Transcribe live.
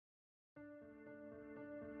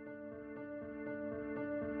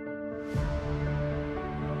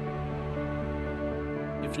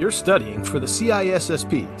If you're studying for the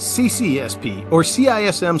CISSP, CCSP, or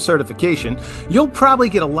CISM certification, you'll probably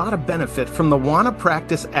get a lot of benefit from the Wanna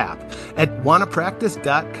Practice app at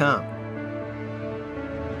wannapractice.com.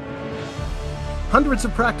 Hundreds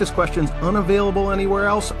of practice questions unavailable anywhere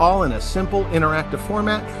else, all in a simple interactive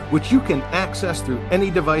format, which you can access through any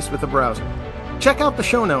device with a browser. Check out the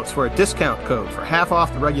show notes for a discount code for half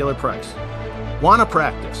off the regular price. Wanna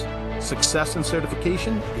Practice. Success and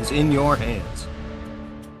certification is in your hands.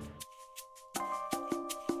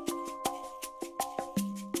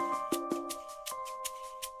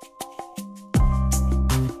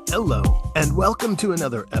 Hello, and welcome to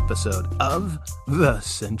another episode of The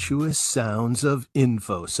Sensuous Sounds of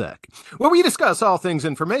InfoSec, where we discuss all things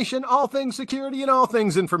information, all things security, and all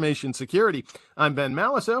things information security. I'm Ben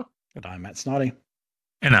Malisow. And I'm Matt Snoddy.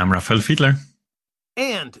 And I'm Raphael Fiedler.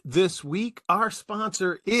 And this week, our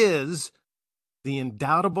sponsor is the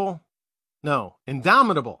indomitable,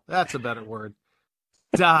 that's a better word,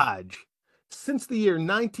 Dodge. Since the year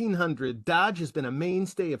 1900, Dodge has been a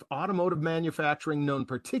mainstay of automotive manufacturing, known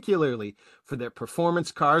particularly for their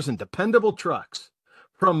performance cars and dependable trucks.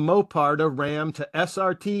 From Mopar to Ram to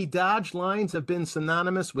SRT, Dodge lines have been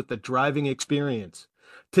synonymous with the driving experience.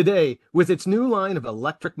 Today, with its new line of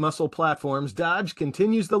electric muscle platforms, Dodge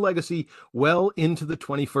continues the legacy well into the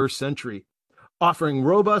 21st century, offering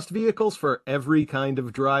robust vehicles for every kind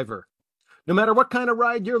of driver. No matter what kind of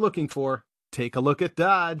ride you're looking for, take a look at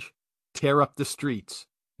Dodge. Tear up the streets,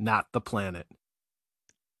 not the planet.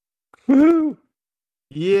 Woohoo!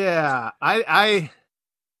 Yeah, I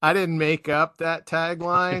didn't make up that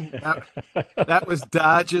tagline. That was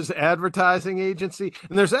Dodge's advertising agency.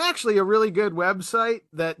 And there's actually a really good website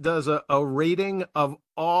that does a rating of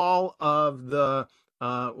all of the,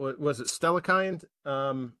 what was it, Stellantis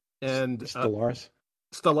and Stellaris.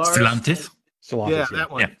 Stellantis. Yeah,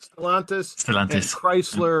 that one. Yeah. Stellantis. And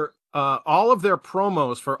Chrysler. All of their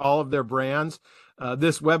promos for all of their brands,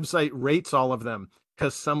 this website rates all of them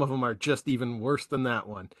because some of them are just even worse than that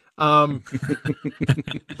one.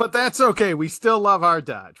 But that's okay. We still love our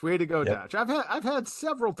Dodge. Way to go, yep. Dodge. I've had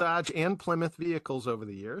several Dodge and Plymouth vehicles over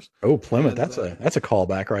the years. Oh, Plymouth. And, that's a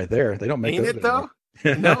callback right there. They don't make ain't it though?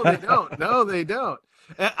 No, they don't. No, they don't.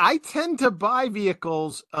 I tend to buy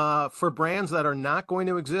vehicles for brands that are not going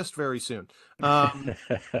to exist very soon.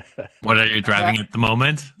 What are you driving at the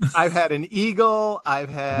moment? I've had an Eagle. I've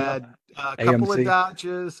had a couple of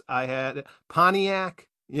Dodges. I had Pontiac,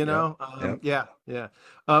 Yeah.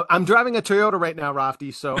 I'm driving a Toyota right now,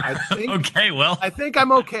 Rafty, so I think I think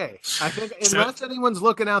I'm okay. I think unless anyone's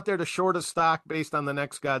looking out there to short a stock based on the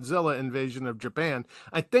next Godzilla invasion of Japan,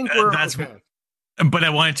 I think we're okay. But I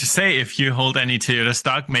wanted to say, if you hold any Toyota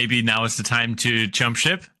stock, maybe now is the time to jump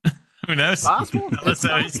ship. Who knows? So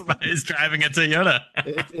he's driving a Toyota.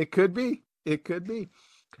 It could be. It could be.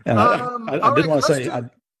 And I did want to say,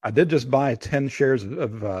 I did just buy 10 shares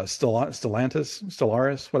of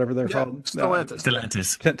Stellaris, whatever they're called.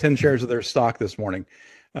 Stellantis. 10 shares of their stock this morning.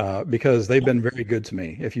 Because they've been very good to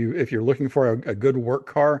me. If you're looking for a good work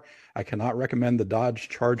car, I cannot recommend the Dodge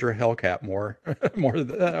Charger Hellcat more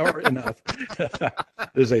or enough.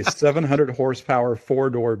 There's a 700 horsepower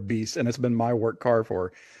 4-door beast, and it's been my work car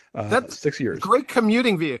for 6 years. Great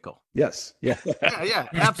commuting vehicle. Yes. Yeah. Yeah.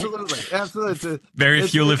 Absolutely. It's very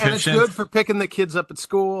fuel efficient. And it's good for picking the kids up at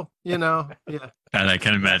school. Yeah. And I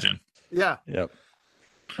can imagine. Yeah. Yep.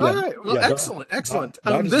 All right. Well, excellent.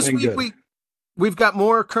 This week we've got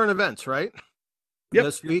more current events, right? Yep.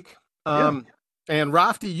 This week. And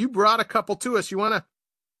Rafty, you brought a couple to us. You wanna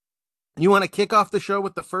kick off the show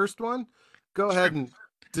with the first one? Go ahead and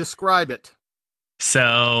describe it.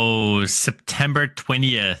 So September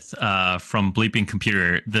 20th, from Bleeping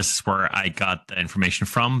Computer, this is where I got the information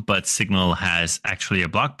from, but Signal has actually a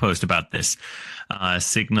blog post about this.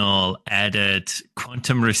 Signal added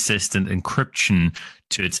quantum-resistant encryption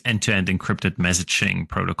to its end-to-end encrypted messaging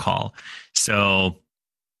protocol. So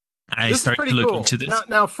I started to look into this.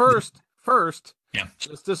 Now, first,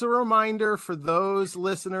 just as a reminder for those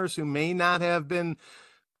listeners who may not have been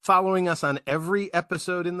following us on every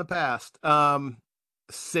episode in the past,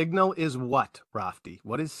 Signal is what, Rafty?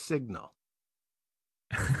 What is Signal?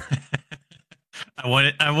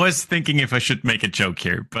 I was thinking if I should make a joke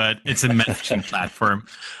here, but it's a messaging platform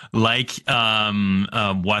like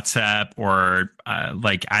WhatsApp or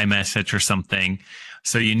like iMessage or something.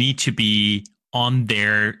 So you need to be in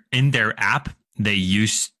their app. They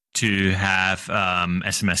used to have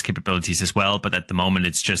SMS capabilities as well, but at the moment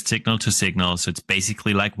it's just signal to signal. So it's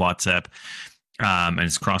basically like WhatsApp, and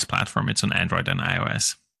it's cross-platform. It's on Android and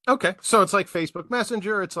iOS. Okay, so it's like Facebook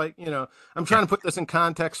Messenger. It's like, I'm Yeah, trying to put this in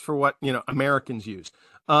context for what, Americans use.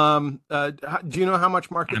 Do you know how much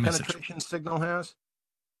market iMessage. penetration Signal has?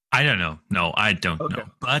 I don't know. No, I don't Okay. know.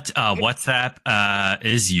 But WhatsApp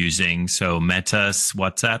is using, so Meta's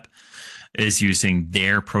WhatsApp is using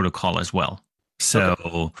their protocol as well. Okay.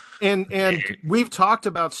 So And they- we've talked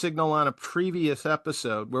about Signal on a previous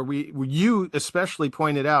episode where you especially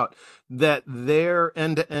pointed out that their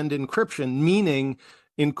end-to-end encryption, meaning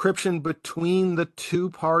encryption between the two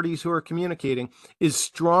parties who are communicating, is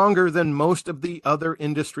stronger than most of the other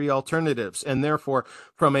industry alternatives. And therefore,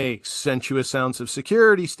 from a sensuous sounds of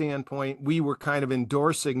security standpoint, we were kind of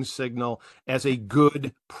endorsing Signal as a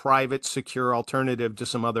good private secure alternative to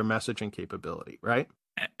some other messaging capability, right?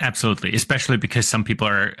 Absolutely, especially because some people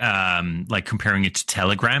are like comparing it to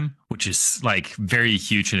Telegram, which is like very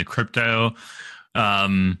huge in the crypto,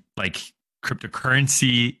 like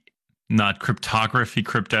cryptocurrency, not cryptography,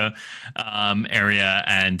 crypto area,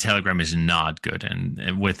 and Telegram is not good,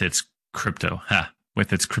 and with its crypto,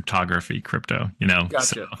 with its cryptography, crypto, so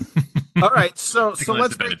Gotcha. All right, so Signal is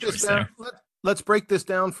let's a better break this choice down. there. Let's break this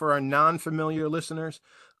down for our non-familiar listeners.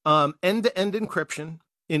 End-to-end encryption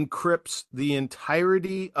encrypts the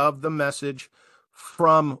entirety of the message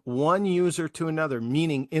from one user to another,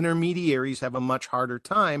 meaning intermediaries have a much harder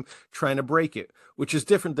time trying to break it, which is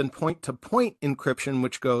different than point-to-point encryption,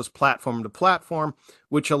 which goes platform to platform,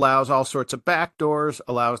 which allows all sorts of backdoors,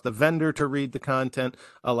 allows the vendor to read the content,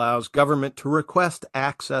 allows government to request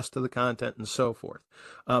access to the content, and so forth.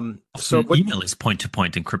 So Often what? email is point to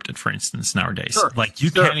point encrypted, for instance, nowadays. Sure, Like you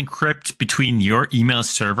sure. can encrypt between your email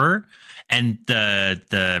server and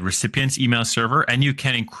the recipient's email server, and you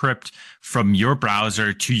can encrypt from your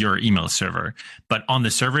browser to your email server. But on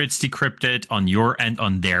the server, it's decrypted on your end,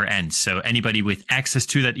 on their end. So anybody with access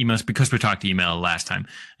to that email, because we talked email last time,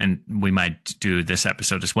 and we might do this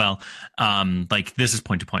episode as well. Like this is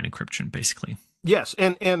point to point encryption, basically. Yes,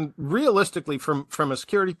 and realistically, from a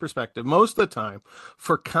security perspective, most of the time,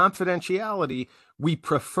 for confidentiality, we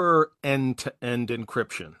prefer end-to-end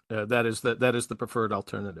encryption. That is the preferred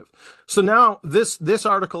alternative. So now this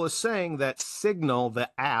article is saying that Signal, the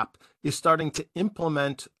app, is starting to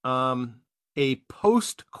implement a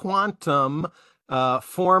post-quantum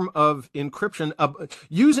form of encryption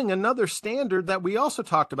using another standard that we also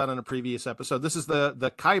talked about in a previous episode. This is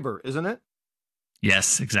the Kyber, isn't it?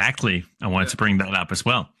 Yes, exactly. I wanted to bring that up as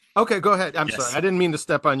well. Okay, go ahead. I'm sorry. Yes. I didn't mean to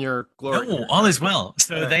step on your glory No, here. all is well.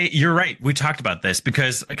 So All right. you're right. We talked about this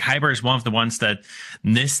because Kyber is one of the ones that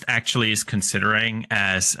NIST actually is considering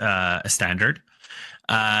as a standard.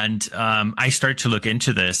 And I started to look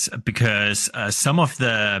into this because some of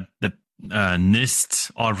the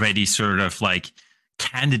NIST already sort of like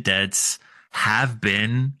candidates have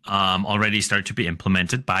been already started to be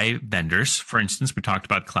implemented by vendors. For instance, we talked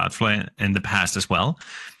about Cloudflare in the past as well,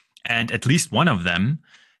 and at least one of them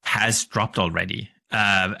has dropped already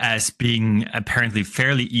as being apparently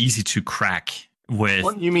fairly easy to crack with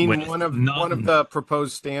You mean with one of non the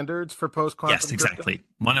proposed standards for post-quantum Yes, crypto? exactly.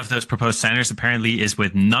 One of those proposed standards apparently is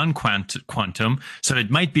with non-quantum, so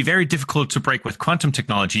it might be very difficult to break with quantum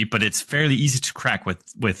technology, but it's fairly easy to crack with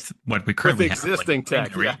what we With currently have, existing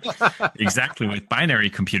tech, binary. yeah. Exactly, with binary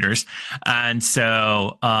computers. And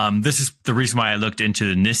so this is the reason why I looked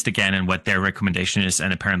into the NIST again and what their recommendation is,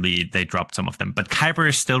 and apparently they dropped some of them. But Kyber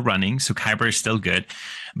is still running, so Kyber is still good.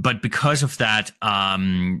 But because of that,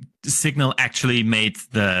 Signal actually made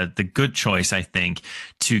the good choice, I think,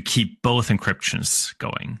 to keep both encryptions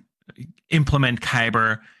going. Implement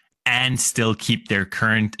Kyber and still keep their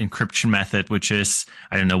current encryption method, which is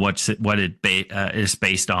I don't know what is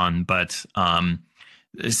based on, but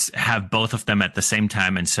have both of them at the same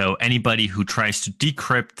time. And so anybody who tries to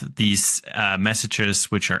decrypt these messages,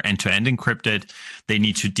 which are end-to-end encrypted, they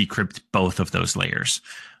need to decrypt both of those layers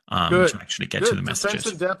Good. to actually get to the messages.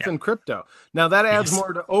 Defensive depth Yeah. in crypto. Now that adds Yes.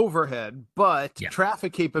 more to overhead, but Yeah.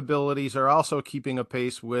 traffic capabilities are also keeping a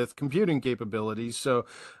pace with computing capabilities. So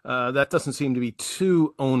that doesn't seem to be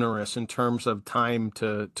too onerous in terms of time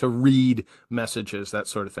to read messages, that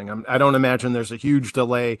sort of thing. I don't imagine there's a huge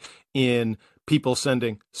delay in people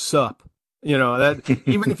sending sup. That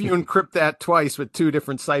even if you encrypt that twice with two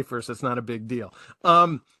different ciphers, it's not a big deal.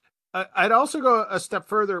 I'd also go a step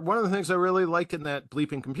further. One of the things I really liked in that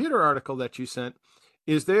Bleeping Computer article that you sent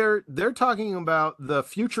is they're talking about the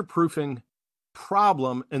future proofing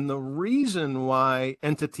problem and the reason why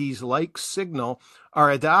entities like Signal are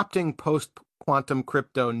adopting post quantum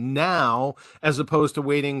crypto now as opposed to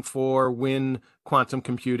waiting for when quantum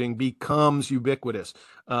computing becomes ubiquitous.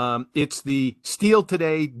 It's the steal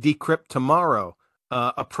today, decrypt tomorrow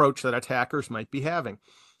approach that attackers might be having.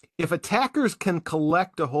 if attackers can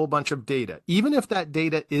collect a whole bunch of data, even if that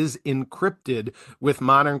data is encrypted with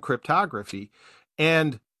modern cryptography,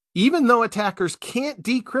 and even though attackers can't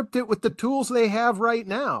decrypt it with the tools they have right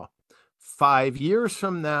now, 5 years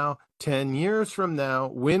from now, 10 years from now,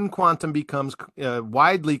 when quantum becomes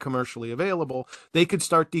widely commercially available, they could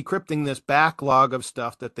start decrypting this backlog of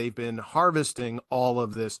stuff that they've been harvesting all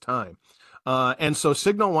of this time. And so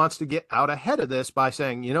Signal wants to get out ahead of this by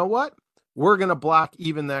saying, you know what? We're going to block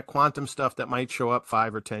even that quantum stuff that might show up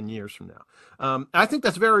 5 or 10 years from now. I think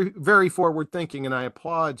that's very, very forward thinking, and I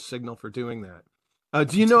applaud Signal for doing that.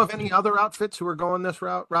 Do you know of any other outfits who are going this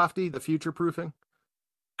route, Rafty, the future proofing?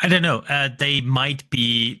 I don't know. They might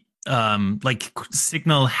be like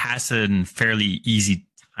Signal has a fairly easy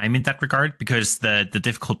time in that regard, because the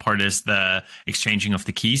difficult part is the exchanging of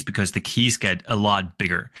the keys, because the keys get a lot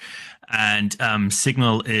bigger, and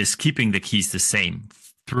Signal is keeping the keys the same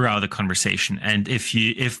throughout the conversation. And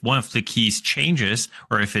if one of the keys changes,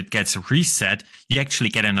 or if it gets reset, you actually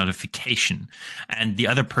get a notification, and the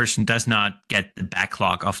other person does not get the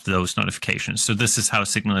backlog of those notifications. So this is how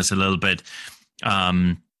Signal is a little bit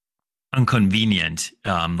inconvenient.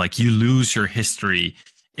 Like you lose your history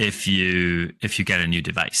if you get a new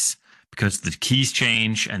device, because the keys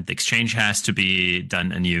change and the exchange has to be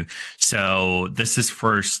done anew. So this is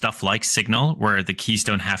for stuff like Signal, where the keys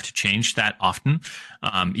don't have to change that often,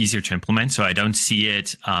 easier to implement. So I don't see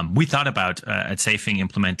it. We thought about at Safing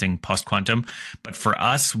implementing post-quantum, but for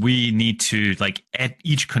us, we need to, like, at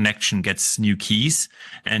each connection gets new keys.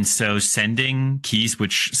 And so sending keys,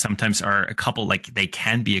 which sometimes are a couple, like they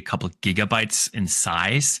can be a couple gigabytes in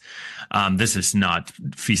size, this is not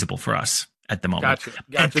feasible for us at the moment. Gotcha.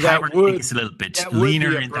 And That would, is a little bit that would leaner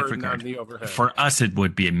be a in that burden on regard. the overhead. For us, it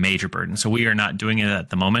would be a major burden. So we are not doing it at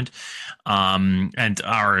the moment. And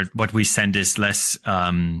what we send is less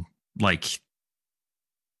like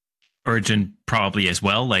urgent probably as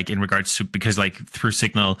well, like in regards to, because like through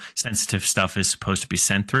Signal, sensitive stuff is supposed to be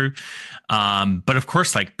sent through. But of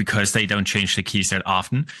course, like, because they don't change the keys that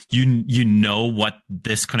often, you know what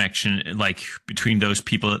this connection, like between those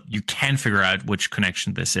people, you can figure out which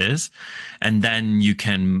connection this is. And then you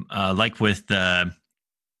can, like with the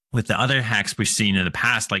other hacks we've seen in the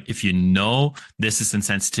past, like if you know this is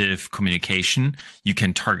insensitive communication, you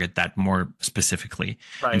can target that more specifically.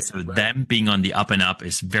 Right, and so right. them being on the up and up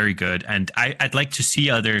is very good. And I'd like to see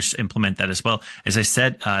others implement that as well. As I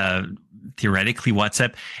said, theoretically,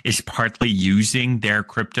 WhatsApp is partly using their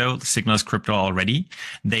crypto, Signal's crypto already.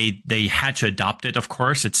 They had to adopt it, of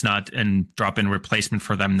course. It's not a drop-in replacement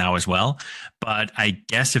for them now as well. But I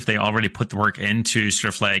guess if they already put the work in to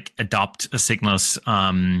sort of like adopt a Signal's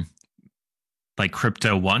like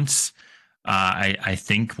crypto once, I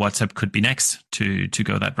think WhatsApp could be next to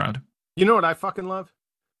go that route. You know what I fucking love?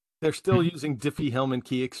 They're still using Diffie-Hellman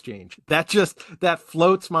key exchange. That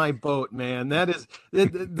floats my boat, man. That is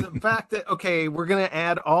the fact that, okay, we're going to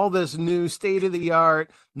add all this new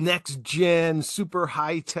state-of-the-art, next-gen, super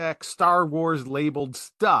high-tech, Star Wars labeled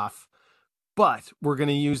stuff, but we're going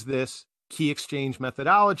to use this key exchange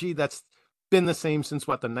methodology that's been the same since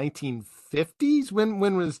what, the 1950s? When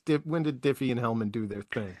did Diffie and Hellman do their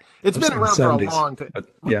thing? It's been around 70s, for a long time.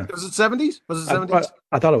 Yeah. Was it 70s? Was it 70s?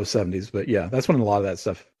 I thought it was 70s, but yeah, that's when a lot of that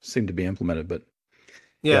stuff seemed to be implemented. But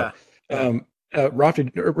yeah.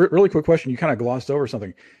 Rafi, really quick question. You kind of glossed over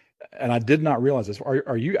something, and I did not realize this.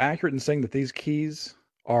 Are you accurate in saying that these keys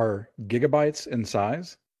are gigabytes in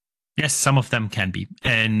size? Yes, some of them can be.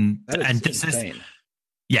 And this insane.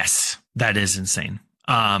 Yes, that is insane.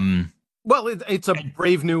 Well, it's a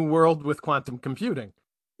brave new world with quantum computing.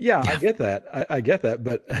 Yeah, I get that. I get that,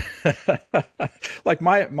 but like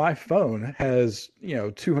my phone has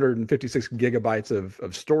 256 gigabytes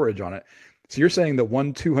of storage on it. So you're saying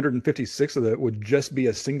that 256 of it would just be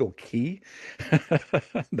a single key?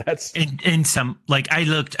 That's in some, like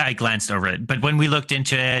I glanced over it, but when we looked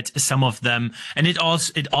into it, some of them, and it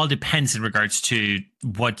all depends in regards to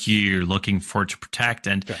what you're looking for to protect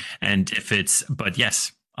and if it's, but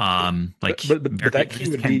yes. But that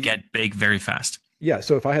key can get big very fast. Yeah.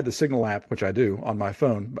 So if I had the Signal app, which I do on my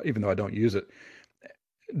phone, even though I don't use it,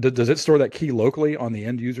 does it store that key locally on the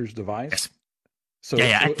end user's device? Yes. So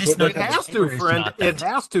it has to for end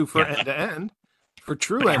to end. For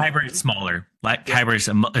true end. Kyber is smaller. Like Kyber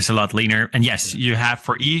is a lot leaner. And yes, you have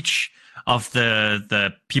for each of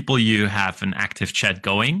the people you have an active chat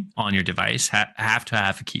going on your device have to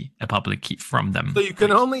have a public key from them. So you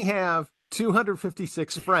can only have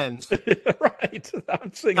 256 friends right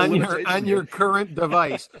on your current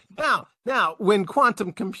device. Now, when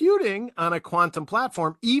quantum computing on a quantum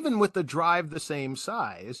platform, even with the drive the same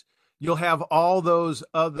size, you'll have all those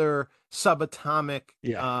other subatomic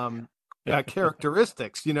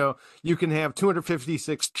characteristics. You can have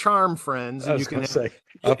 256 charm friends, I and was you can going to have, say,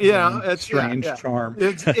 it's strange yeah. charm.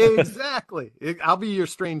 Exactly. I'll be your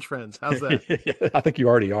strange friends. How's that? I think you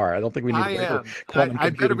already are. I don't think we need I to wait for am. quantum I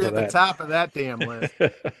better computing be for at the that. top of that damn list.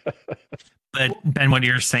 But Ben, what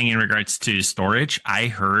you're saying in regards to storage, I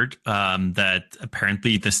heard that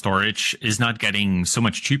apparently the storage is not getting so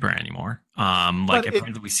much cheaper anymore.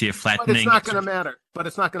 Apparently we see a flattening. But it's not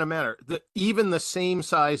going to matter. Even the same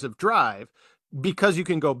size of drive, because you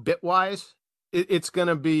can go bitwise, it's going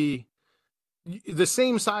to be the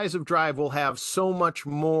same size of drive will have so much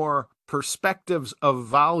more perspectives of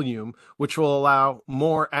volume, which will allow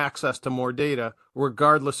more access to more data,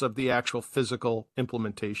 regardless of the actual physical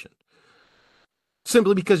implementation.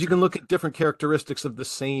 Simply because you can look at different characteristics of the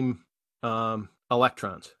same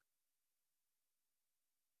electrons.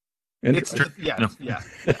 Yeah.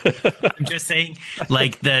 I'm just saying,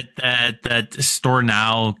 like that store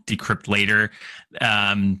now, decrypt later.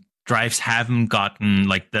 Drives haven't gotten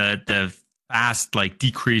like the fast like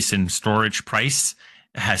decrease in storage price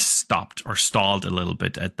has stopped or stalled a little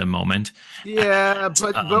bit at the moment. Yeah,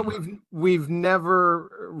 but we've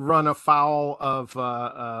never run afoul of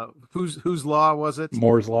whose law was it?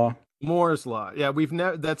 Moore's law. Moore's law. Yeah,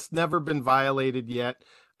 that's never been violated yet.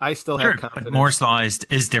 I still have confidence. But Moore's law is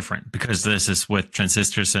different because this is with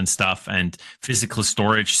transistors and stuff, and physical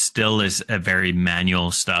storage still is a very manual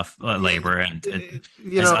stuff, labor, and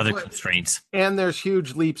has other constraints. And there's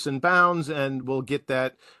huge leaps and bounds, and we'll get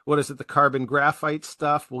that. What is it? The carbon graphite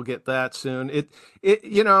stuff. We'll get that soon.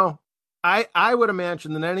 I would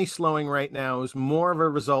imagine that any slowing right now is more of a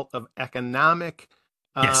result of economic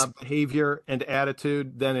behavior and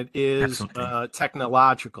attitude than it is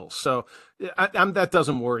technological. So that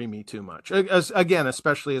doesn't worry me too much.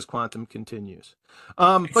 Especially as quantum continues.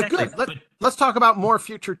 But good. Let's talk about more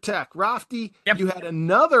future tech. Rafti, you had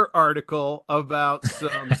another article about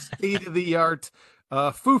some state-of-the-art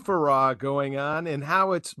foofara going on and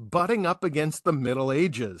how it's butting up against the Middle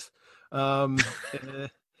Ages.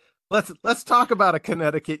 Let's talk about a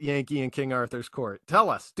Connecticut Yankee in King Arthur's court. Tell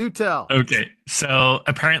us. Do tell. Okay. So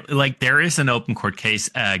apparently, like, there is an open court case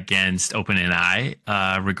against OpenAI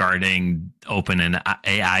regarding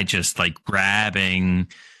OpenAI just like grabbing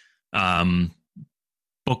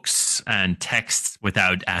books and texts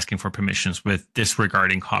without asking for permissions, with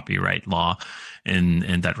disregarding copyright law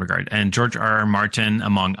in that regard. And George R. Martin,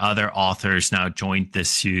 among other authors, now joined this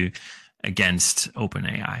suit against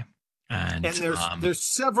OpenAI. And there's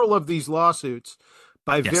several of these lawsuits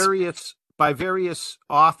by various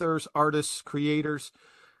authors, artists, creators.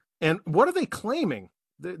 And what are they claiming?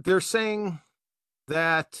 They're saying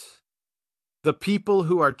that the people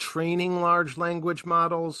who are training large language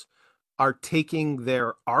models are taking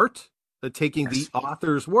their art, taking the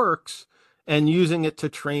author's works and using it to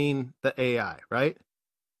train the AI, right?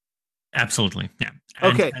 Absolutely. Yeah.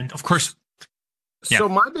 And of course. Yeah. So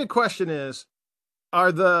my big question is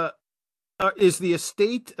the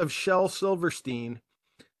estate of Shel Silverstein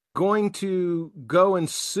going to go and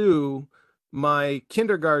sue my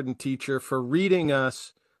kindergarten teacher for reading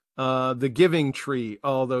us The Giving Tree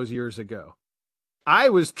all those years ago? I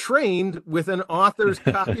was trained with an author's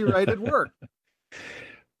copyrighted work.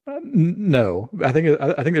 No, I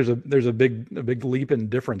think there's a big leap in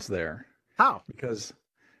difference there. How? Because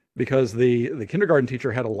the kindergarten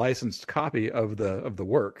teacher had a licensed copy of the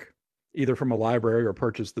work, either from a library or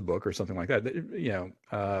purchased the book or something like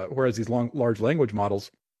that. Whereas these large language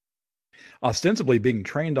models, ostensibly being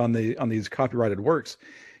trained on these copyrighted works,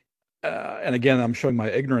 and again, I'm showing my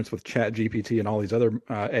ignorance with ChatGPT and all these other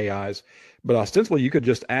AIs, but ostensibly you could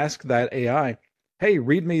just ask that AI, "Hey,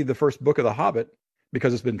 read me the first book of The Hobbit,"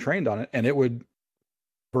 because it's been trained on it, and it would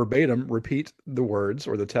verbatim repeat the words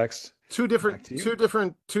or the text. Two different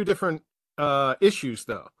issues,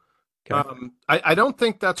 though. Okay. I don't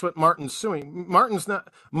think that's what Martin's suing.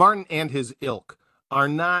 Martin and his ilk are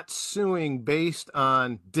not suing based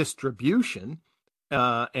on distribution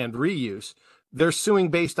and reuse. They're suing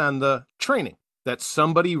based on the training, that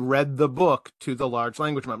somebody read the book to the large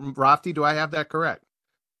language model. Rafti, do I have that correct?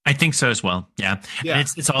 I think so as well. Yeah. And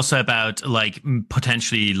it's also about like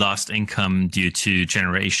potentially lost income due to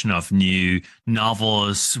generation of new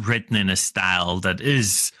novels written in a style that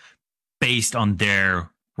is based on their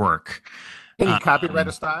work. Can you copyright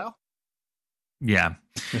a style? Yeah.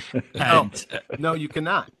 No, you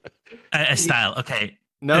cannot. A style. Okay.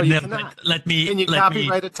 No, you cannot. Can you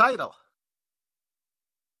copyright a title?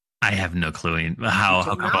 I have no clue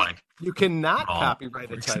how you cannot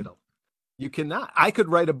copyright a title. You cannot. I could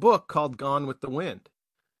write a book called Gone with the Wind.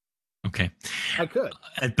 Okay. I could.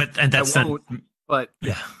 And that's I not. won't, but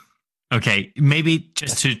yeah. Okay, maybe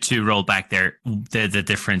just to roll back there, the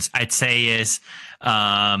difference I'd say is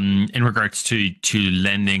in regards to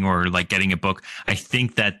lending or like getting a book. I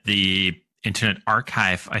think that the Internet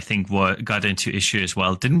Archive, I think, what got into issue as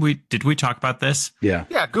well. Didn't we? Did we talk about this? Yeah.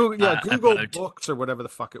 Yeah, Google About Books or whatever the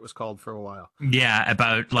fuck it was called for a while. yeah,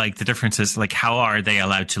 about like the differences, like how are they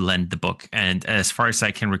allowed to lend the book? And as far as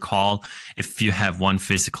I can recall, if you have one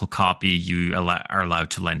physical copy, you are allowed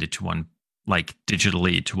to lend it to one like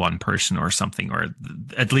digitally to one person or something, or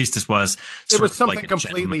at least this was It was sort of something like a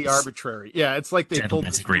completely arbitrary. Yeah, it's like they pulled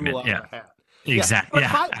gentleman's this rule agreement. out Yeah, of a hat. Yeah, exactly.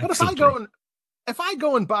 Yeah, but absolutely. if I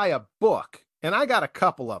go and buy a book and I got a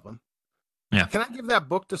couple of them, Yeah. can I give that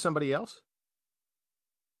book to somebody else?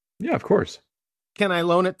 Yeah, of course. Can I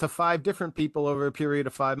loan it to 5 different people over a period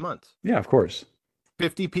of 5 months? Yeah, of course.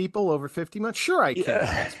 50 people over 50 months? Sure, I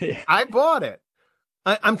can. Yeah. I bought it.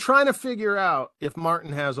 I'm trying to figure out if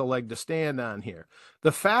Martin has a leg to stand on here.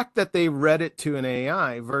 The fact that they read it to an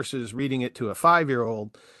AI versus reading it to a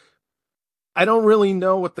 5-year-old, I don't really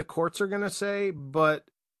know what the courts are going to say, but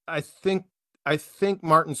I think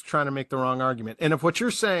Martin's trying to make the wrong argument. And if what you're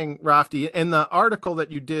saying, Rafti, in the article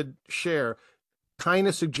that you did share, kind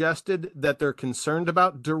of suggested that they're concerned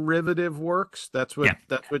about derivative works, that's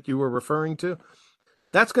what you were referring to.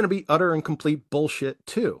 That's going to be utter and complete bullshit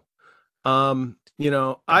too.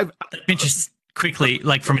 I've Let me just quickly,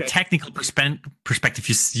 like from a technical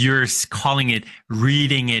perspective, you're calling it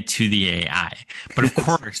reading it to the AI. But of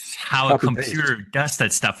course, how a computer does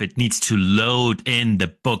that stuff, it needs to load in the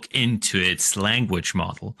book into its language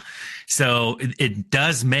model. So it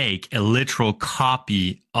does make a literal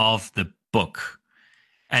copy of the book.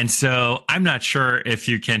 And so I'm not sure if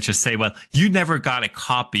you can just say, well, you never got a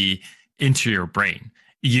copy into your brain.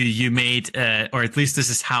 You made, or at least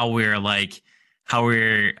this is how we're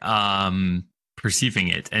perceiving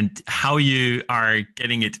it, and how you are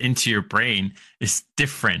getting it into your brain is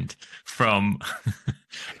different from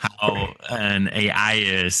how an AI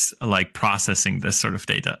is like processing this sort of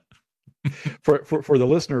data. For the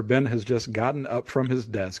listener, Ben has just gotten up from his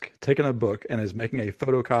desk, taken a book, and is making a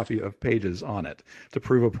photocopy of pages on it to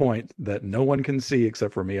prove a point that no one can see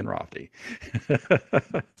except for me and Rafti.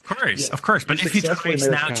 Of course. But if he tries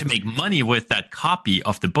now to make money with that copy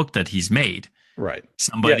of the book that he's made, right,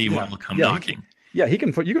 somebody will come knocking. You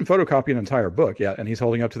can photocopy an entire book, and he's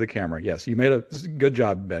holding up to the camera. Yes, you made a good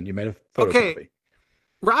job, Ben. You made a photocopy. Okay,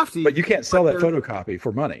 Rafti, but you can't sell that photocopy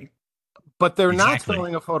for money. But they're not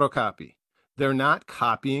selling a photocopy. They're not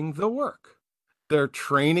copying the work. They're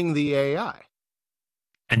training the AI.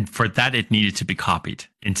 And for that, it needed to be copied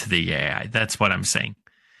into the AI. That's what I'm saying.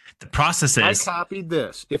 The process is... I copied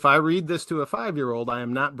this. If I read this to a 5-year-old, I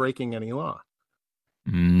am not breaking any law.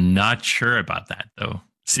 Not sure about that, though.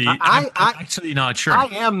 See, I'm actually not sure. I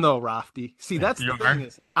am, though, Rafti. See, that's the thing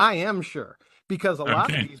is, I am sure. Because a lot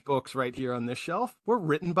of these books right here on this shelf were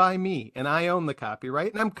written by me, and I own the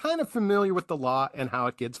copyright, and I'm kind of familiar with the law and how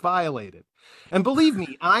it gets violated. And believe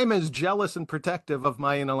me, I'm as jealous and protective of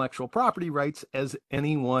my intellectual property rights as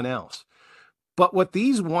anyone else. But what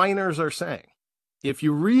these whiners are saying, if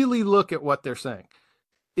you really look at what they're saying,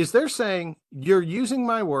 is they're saying you're using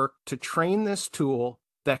my work to train this tool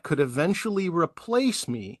that could eventually replace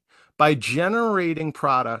me by generating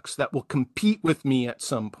products that will compete with me at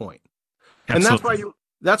some point. Absolutely. And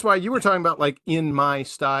that's why you were talking about like in my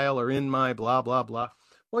style or in my blah, blah, blah.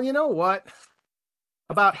 Well, you know what?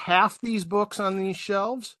 About half these books on these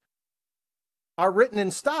shelves are written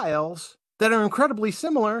in styles that are incredibly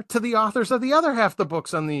similar to the authors of the other half of the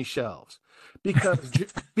books on these shelves.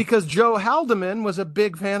 Because Joe Haldeman was a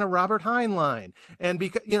big fan of Robert Heinlein. And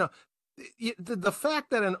because, the fact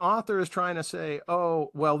that an author is trying to say, oh,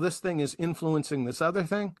 well, this thing is influencing this other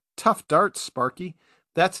thing, tough darts, Sparky.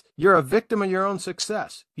 You're a victim of your own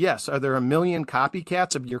success. Yes. Are there a million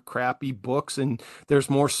copycats of your crappy books and there's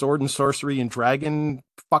more sword and sorcery and dragon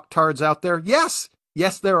fucktards out there? Yes.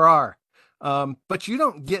 Yes, there are. But you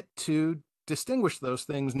don't get to distinguish those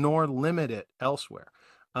things nor limit it elsewhere.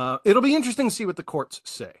 It'll be interesting to see what the courts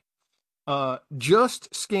say.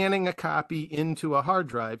 Just scanning a copy into a hard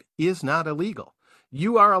drive is not illegal.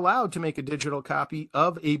 You are allowed to make a digital copy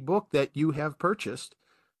of a book that you have purchased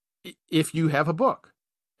if you have a book.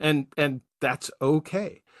 And that's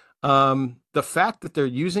okay. The fact that they're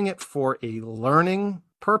using it for a learning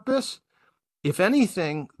purpose, if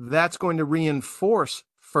anything, that's going to reinforce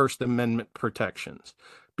First Amendment protections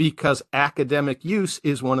because academic use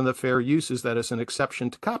is one of the fair uses that is an exception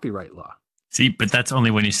to copyright law. See, but that's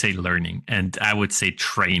only when you say learning, and I would say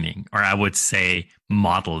training, or I would say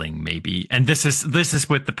modeling, maybe. And this is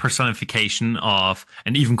with the personification of,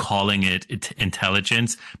 and even calling it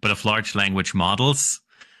intelligence, but of large language models.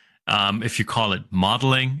 If you call it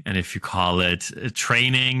modeling, and if you call it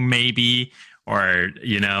training, maybe, or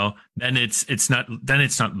then it's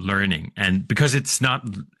not learning, and because it's not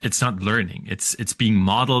learning, it's being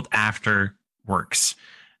modeled after works.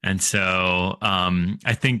 And so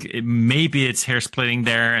I think maybe it's hair splitting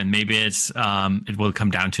there, and maybe it will come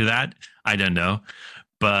down to that. I don't know,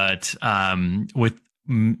 but with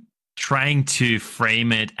trying to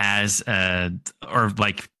frame it as or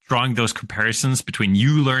like drawing those comparisons between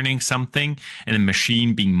you learning something and a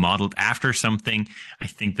machine being modeled after something, I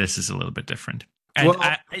think this is a little bit different. And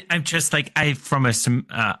Well, I'm just like I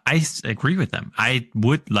agree with them. I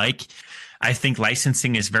think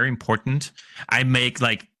licensing is very important. I make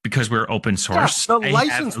like because we're open source. the I have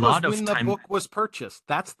license a was lot of when the time. book was purchased.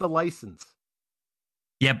 That's the license.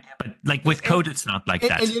 Yeah, but like with code, it's not like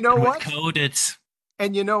that. And you know what? With code, it's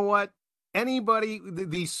And you know what? Anybody,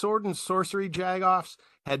 these sword and sorcery jagoffs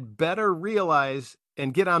had better realize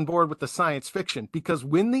and get on board with the science fiction, because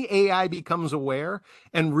when the AI becomes aware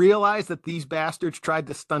and realize that these bastards tried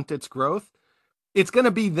to stunt its growth, it's going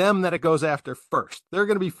to be them that it goes after first. They're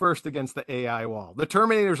going to be first against the AI wall. The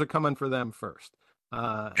Terminators are coming for them first.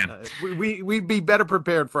 yeah. We'd be better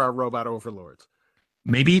prepared for our robot overlords.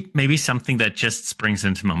 Maybe something that just springs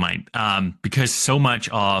into my mind, because so much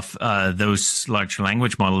of those large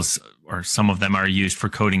language models, or some of them, are used for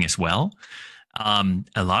coding as well.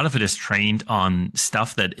 A lot of it is trained on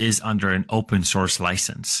stuff that is under an open source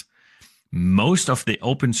license. Most of the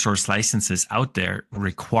open source licenses out there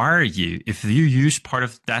require you, if you use part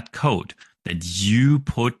of that code, that you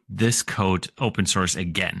put this code open source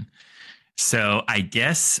again. So I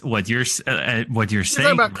guess what you're saying,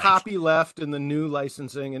 Talking about like, copy left and the new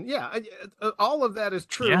licensing, and all of that is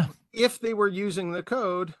true. Yeah. If they were using the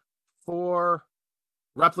code for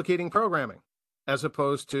replicating programming as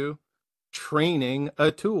opposed to training a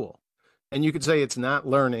tool. And you could say it's not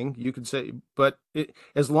learning. You could say, but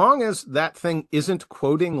as long as that thing isn't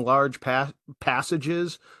quoting large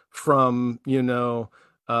passages from, Ned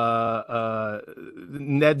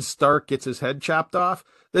Stark gets his head chopped off,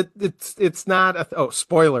 that it's not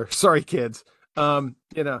spoiler. Sorry, kids.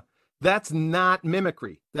 That's not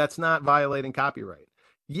mimicry. That's not violating copyright.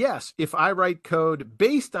 Yes, if I write code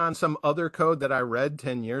based on some other code that I read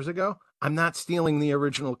 10 years ago, I'm not stealing the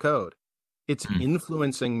original code. It's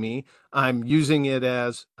influencing me. I'm using it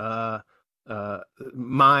as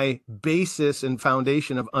my basis and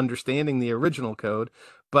foundation of understanding the original code,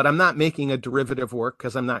 but I'm not making a derivative work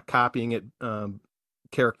because I'm not copying it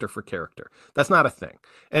character for character. That's not a thing.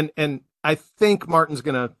 And I think Martin's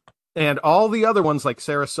going to, and all the other ones like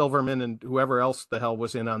Sarah Silverman and whoever else the hell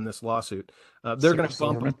was in on this lawsuit, they're going to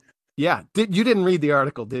bump them. Yeah. You didn't read the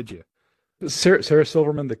article, did you? Sarah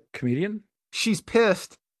Silverman, the comedian? She's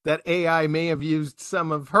pissed that AI may have used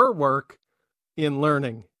some of her work in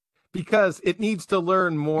learning because it needs to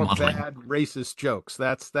learn more bad racist jokes.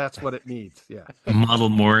 That's what it needs. Yeah. Model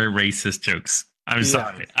more racist jokes. I'm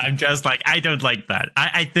sorry. I'm just like, I don't like that.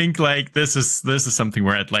 I think like this is something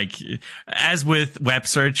where I'd like, as with web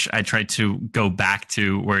search, I try to go back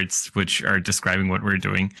to words which are describing what we're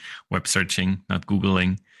doing. Web searching, not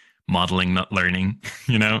Googling, modeling, not learning,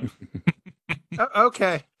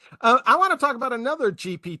 Okay. I want to talk about another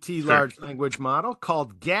GPT large language model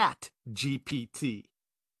called GAT GPT.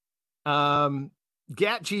 GAT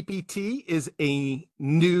GPT is a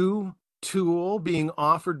new tool being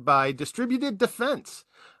offered by Distributed Defense.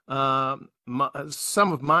 Some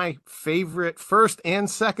of my favorite First and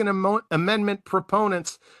Second Amendment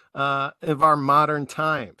proponents of our modern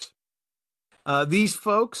times. These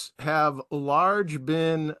folks have large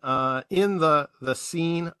been in the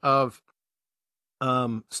scene of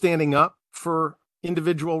standing up for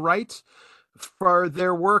individual rights for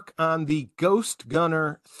their work on the Ghost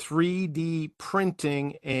Gunner 3D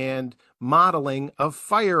printing and modeling of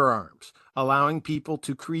firearms, allowing people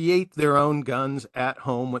to create their own guns at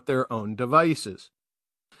home with their own devices,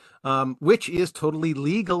 which is totally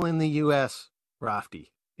legal in the U.S.,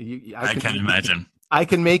 Rafty. I can imagine. I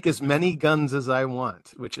can make as many guns as I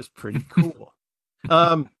want, which is pretty cool.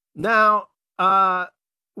 Now,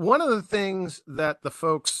 one of the things that the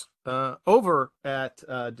folks over at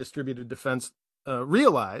Distributed Defense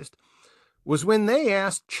realized was when they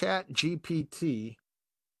asked ChatGPT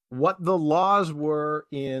what the laws were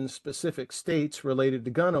in specific states related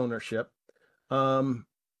to gun ownership, the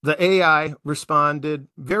AI responded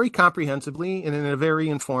very comprehensively and in a very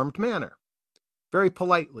informed manner, very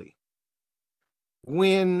politely.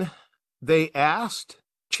 When they asked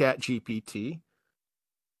ChatGPT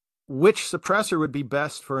which suppressor would be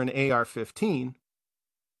best for an AR-15.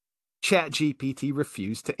 ChatGPT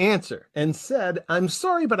refused to answer and said, "I'm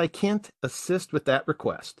sorry, but I can't assist with that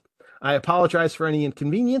request. I apologize for any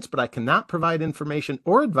inconvenience, but I cannot provide information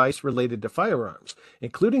or advice related to firearms,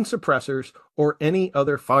 including suppressors or any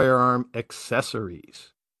other firearm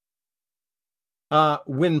accessories."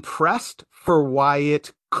 When pressed for why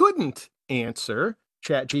it couldn't answer,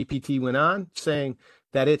 ChatGPT went on, saying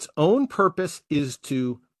that its own purpose is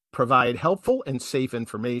to provide helpful and safe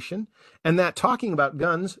information, and that talking about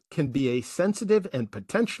guns can be a sensitive and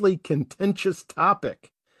potentially contentious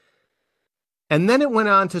topic. And then it went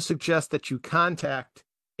on to suggest that you contact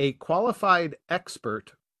a qualified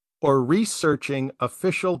expert or researching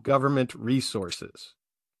official government resources.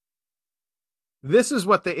 This is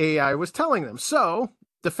what the AI was telling them. So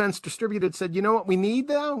Defense Distributed said, you know what we need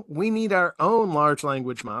now? We need our own large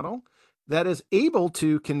language model that is able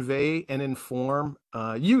to convey and inform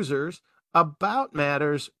users about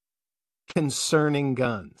matters concerning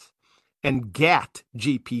guns. And GAT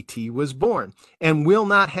GPT was born and will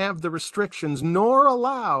not have the restrictions nor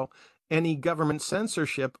allow any government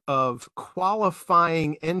censorship of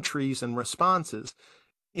qualifying entries and responses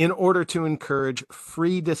in order to encourage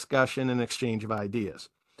free discussion and exchange of ideas.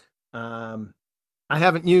 I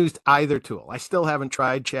haven't used either tool. I still haven't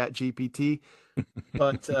tried ChatGPT,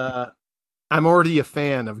 but I'm already a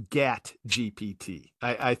fan of GAT GPT.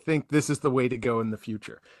 I think this is the way to go in the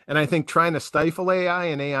future. And I think trying to stifle AI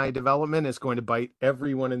and AI development is going to bite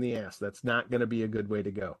everyone in the ass. That's not going to be a good way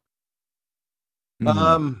to go.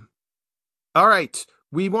 All right.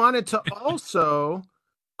 We wanted to also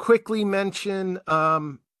quickly mention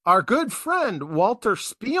our good friend, Walter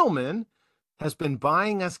Spielman, has been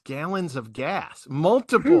buying us gallons of gas,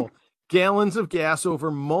 multiple gallons of gas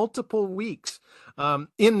over multiple weeks.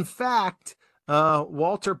 In fact,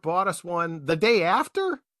 Walter bought us one the day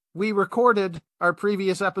after we recorded our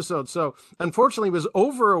previous episode. So unfortunately, it was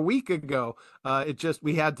over a week ago.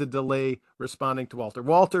 We had to delay responding to Walter.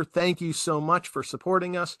 Walter, thank you so much for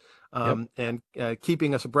supporting us and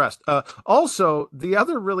keeping us abreast. Also, the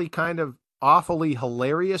other really kind of awfully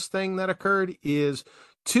hilarious thing that occurred is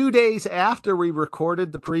 2 days after we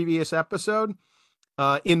recorded the previous episode,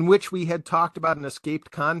 in which we had talked about an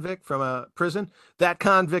escaped convict from a prison, that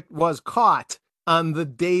convict was caught on the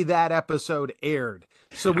day that episode aired.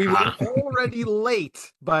 So we were already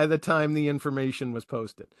late by the time the information was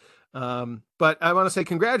posted. But I want to say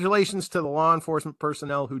congratulations to the law enforcement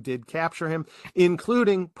personnel who did capture him,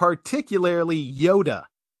 including particularly Yoda,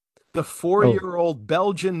 the 4-year-old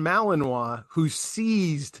Belgian Malinois who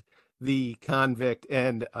seized the convict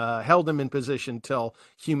and held him in position till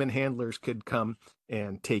human handlers could come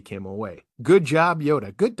and take him away. Good job,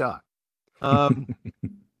 Yoda. Good dog.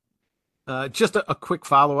 Just a quick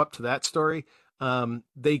follow-up to that story.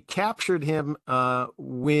 They captured him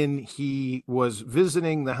when he was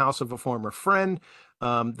visiting the house of a former friend.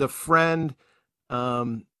 The friend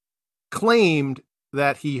claimed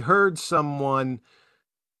that he heard someone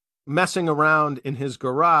messing around in his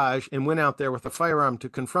garage and went out there with a firearm to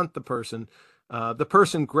confront the person. The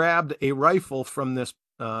person grabbed a rifle from this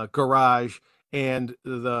garage, and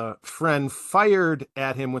the friend fired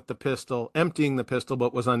at him with the pistol, emptying the pistol,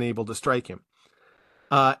 but was unable to strike him.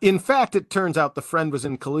 In fact, it turns out the friend was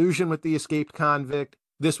in collusion with the escaped convict.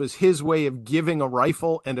 This was his way of giving a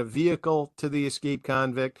rifle and a vehicle to the escaped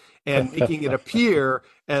convict and making it appear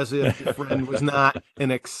as if the friend was not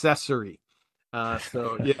an accessory.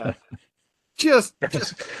 So yeah, just I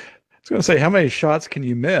was going to say, how many shots can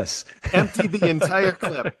you miss? Empty the entire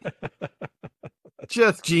clip.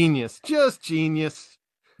 Just genius.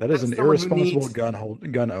 That is an irresponsible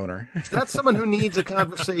gun owner. That's someone who needs a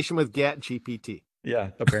conversation with GAT GPT.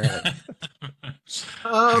 Yeah, apparently.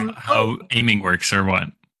 How aiming works or what?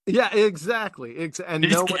 Yeah, exactly. And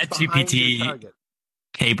is know what's behind your GPT target.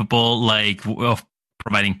 capable of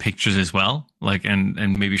providing pictures as well, like and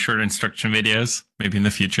maybe short instruction videos, maybe in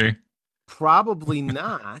the future? Probably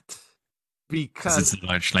not, Because it's a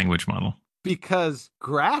large language model. Because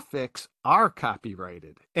graphics are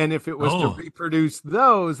copyrighted, and if it was to reproduce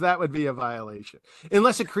those, that would be a violation,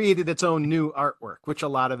 unless it created its own new artwork, which a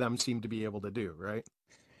lot of them seem to be able to do, right?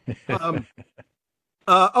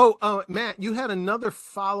 Matt, you had another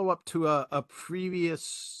follow-up to a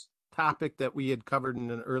previous topic that we had covered in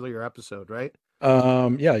an earlier episode, right?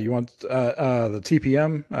 Yeah, you want the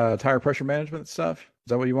TPM, tire pressure management stuff?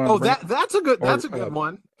 that what you want? Oh, that's a good one. That's a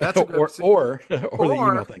good or the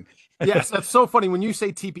email thing. Yes, that's so funny. When you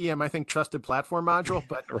say TPM, I think trusted platform module,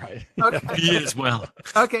 but right. Okay. Me as well.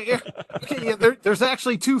 Okay. Yeah, there's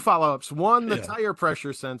actually two follow-ups. One, the tire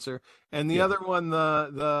pressure sensor, and the other one,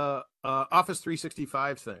 the Office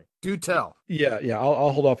 365 thing. Do tell. Yeah.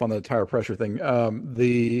 I'll hold off on the tire pressure thing.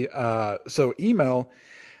 So email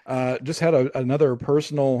just had another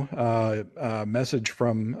personal message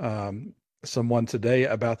from someone today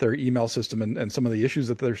about their email system and some of the issues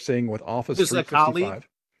that they're seeing with Office 365.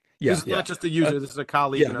 This is not just a user. This is a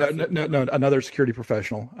colleague. No, another security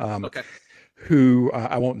professional. Okay. Who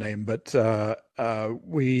I won't name, but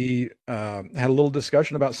we had a little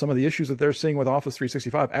discussion about some of the issues that they're seeing with Office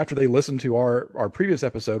 365 after they listened to our previous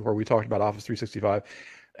episode where we talked about Office 365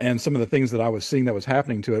 and some of the things that I was seeing that was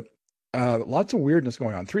happening to it. Lots of weirdness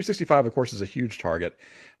going on. 365, of course, is a huge target.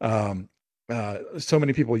 So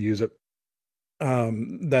many people use it.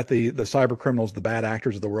 That the cyber criminals, the bad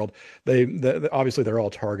actors of the world, they obviously they're all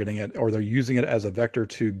targeting it, or they're using it as a vector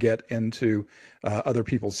to get into other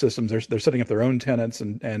people's systems. They're setting up their own tenants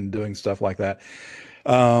and doing stuff like that.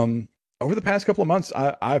 Over the past couple of months,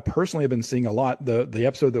 I personally have been seeing a lot. The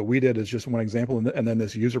episode that we did is just one example, and then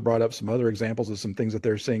this user brought up some other examples of some things that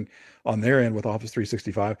they're seeing on their end with Office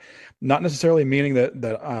 365. Not necessarily meaning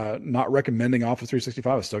that not recommending Office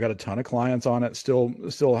 365. I've still got a ton of clients on it. Still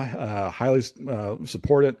highly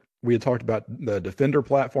support it. We had talked about the Defender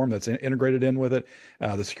platform that's integrated in with it,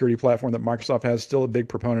 the security platform that Microsoft has. Still a big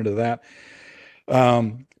proponent of that.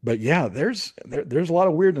 But yeah, there's a lot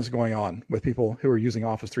of weirdness going on with people who are using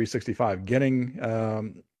Office 365, getting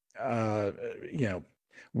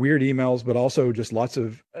weird emails, but also just lots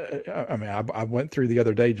of. I went through the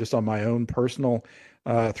other day just on my own personal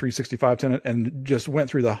 365 tenant and just went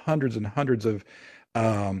through the hundreds and hundreds of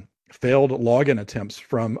failed login attempts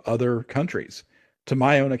from other countries to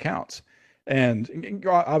my own accounts. And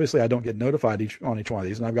obviously I don't get notified on each one of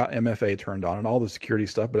these, and I've got MFA turned on and all the security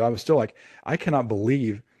stuff, but I was still like, I cannot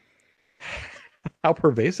believe how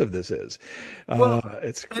pervasive this is.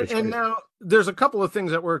 It's and now there's a couple of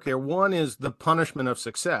things at work here. One is the punishment of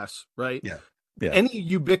success, right? Yeah. Any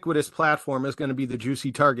ubiquitous platform is going to be the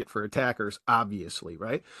juicy target for attackers, obviously,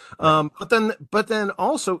 right? But then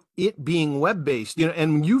also it being web-based,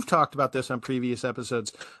 and you've talked about this on previous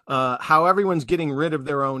episodes, how everyone's getting rid of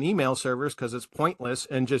their own email servers because it's pointless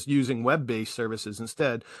and just using web-based services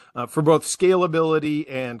instead, for both scalability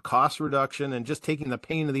and cost reduction and just taking the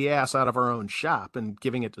pain in the ass out of our own shop and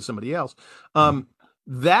giving it to somebody else.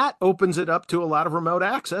 That opens it up to a lot of remote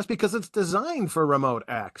access because it's designed for remote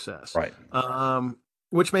access, right?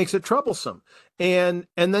 Which makes it troublesome. And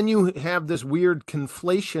then you have this weird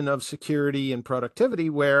conflation of security and productivity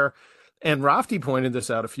where, and Rafti pointed this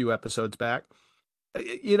out a few episodes back,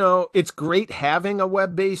 it's great having a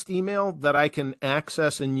web-based email that I can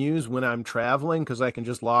access and use when I'm traveling because I can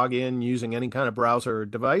just log in using any kind of browser or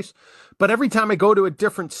device. But every time I go to a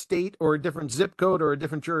different state or a different zip code or a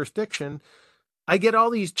different jurisdiction, I get all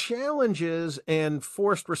these challenges and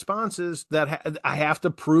forced responses that I have to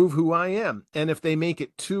prove who I am. And if they make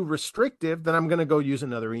it too restrictive, then I'm going to go use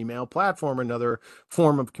another email platform, another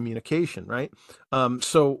form of communication, right?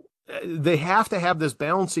 So they have to have this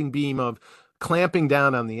balancing beam of clamping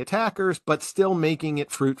down on the attackers, but still making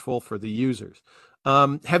it fruitful for the users.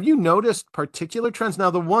 Have you noticed particular trends? Now,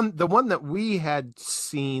 the one that we had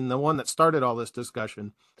seen, the one that started all this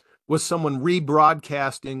discussion, was someone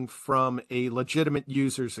rebroadcasting from a legitimate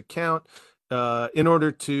user's account in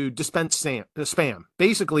order to dispense spam.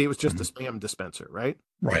 Basically, it was just a spam dispenser, right?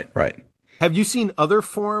 Right. Have you seen other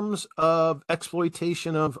forms of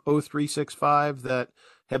exploitation of O365 that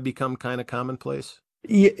have become kind of commonplace?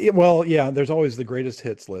 Yeah, there's always the greatest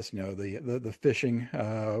hits list, the phishing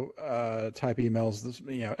type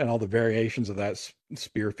emails, and all the variations of that,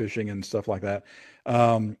 spear phishing and stuff like that.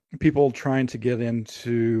 People trying to get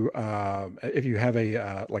into, if you have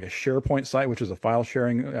a like a SharePoint site, which is a file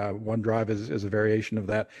sharing, OneDrive is a variation of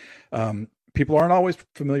that. People aren't always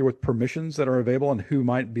familiar with permissions that are available and who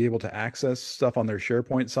might be able to access stuff on their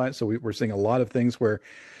SharePoint site. So we're seeing a lot of things where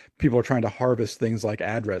people are trying to harvest things like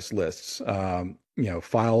address lists,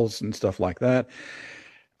 files and stuff like that.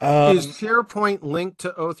 Is SharePoint linked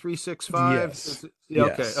to O365? Yes.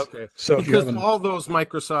 Yes. Okay. So because all those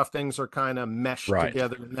Microsoft things are kind of meshed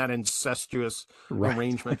together in that incestuous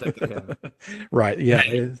arrangement that they have. Right. Yeah.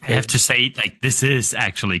 I have to say, this is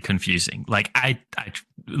actually confusing. I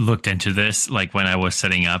looked into this, when I was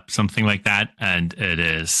setting up something like that, and it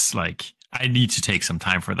is I need to take some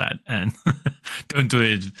time for that, and don't do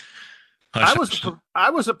it Hush, I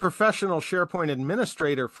was a professional SharePoint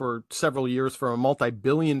administrator for several years for a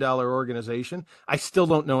multi-billion-dollar organization. I still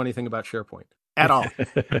don't know anything about SharePoint at all.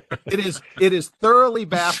 It is thoroughly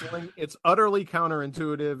baffling. It's utterly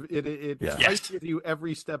counterintuitive. It Yeah. fights with you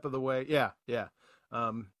every step of the way. Yeah, yeah.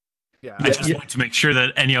 Yeah, I just want to make sure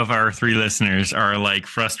that any of our 3 listeners are like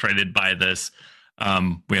frustrated by this.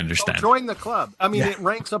 We understand. Join the club. I mean, it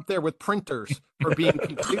ranks up there with printers for being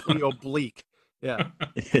completely oblique. Yeah.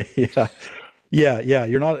 Yeah.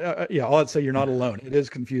 You're not. All I'd say, you're not alone. It is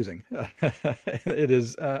confusing. It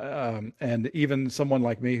is, and even someone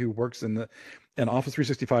like me who works in Office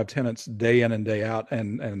 365 tenants day in and day out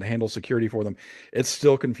and handles security for them, it's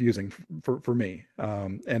still confusing for me.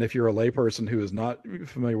 And if you're a layperson who is not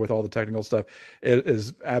familiar with all the technical stuff, it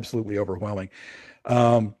is absolutely overwhelming.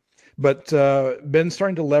 But been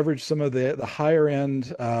starting to leverage some of the higher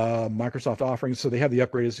end Microsoft offerings. So they have the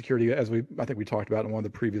upgraded security, as I think we talked about in one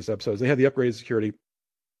of the previous episodes. They have the upgraded security.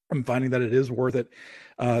 I'm finding that it is worth it.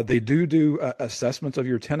 They do assessments of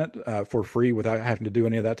your tenant for free without having to do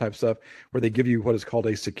any of that type of stuff, where they give you what is called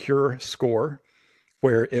a secure score,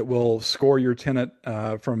 where it will score your tenant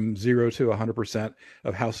from 0 to 100%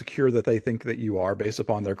 of how secure that they think that you are based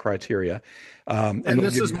upon their criteria. And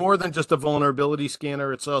this is more than just a vulnerability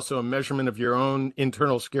scanner. It's also a measurement of your own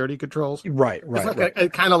internal security controls. Right. It's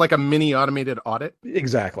like kind of like a mini automated audit.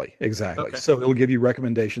 Exactly. Okay. So it'll give you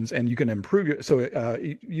recommendations, and you can improve your. So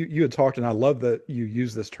you had talked, and I love that you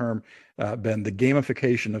use this term, Ben, the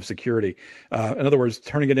gamification of security. In other words,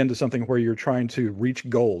 turning it into something where you're trying to reach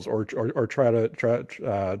goals or try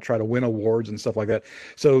to win awards and stuff like that.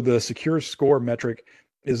 So the secure score metric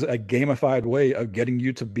is a gamified way of getting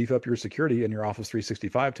you to beef up your security in your Office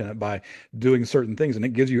 365 tenant by doing certain things, and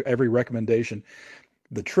it gives you every recommendation.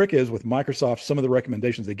 The trick is, with Microsoft, some of the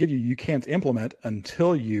recommendations they give you, you can't implement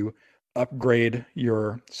until you upgrade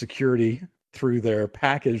your security through their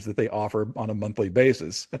package that they offer on a monthly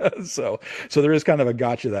basis. So there is kind of a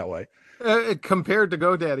gotcha that way. Compared to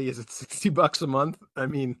GoDaddy, is it $60 a month? I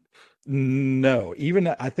mean, no,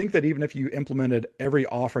 I think that even if you implemented every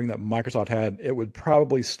offering that Microsoft had, it would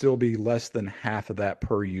probably still be less than half of that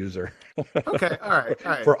per user. Okay. All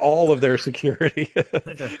right. For all of their security.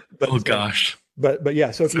 Oh gosh. But yeah,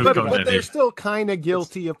 so but they're still kind of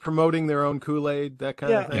guilty of promoting their own Kool-Aid, that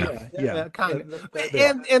kind of thing. Yeah, kind of.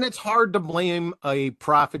 And it's hard to blame a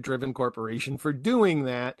profit-driven corporation for doing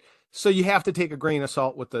that. So you have to take a grain of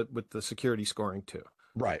salt with the security scoring too.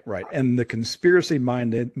 Right. And the conspiracy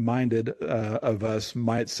minded of us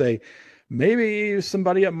might say, maybe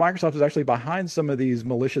somebody at Microsoft is actually behind some of these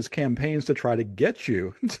malicious campaigns to try to get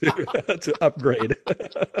you to upgrade.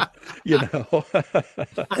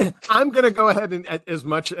 I'm going to go ahead and, as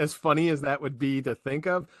much as funny as that would be to think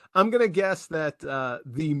of, I'm going to guess that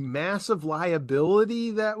the massive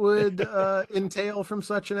liability that would entail from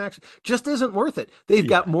such an action just isn't worth it. They've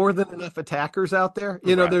got more than enough attackers out there.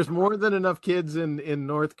 There's more than enough kids in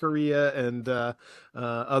North Korea and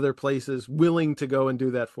other places willing to go and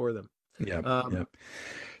do that for them. Yeah.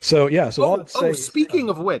 So all I'd say, speaking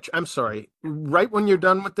of which, I'm sorry, right when you're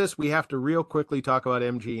done with this, we have to real quickly talk about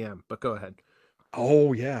MGM, but go ahead.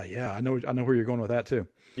 Oh yeah. I know where you're going with that too.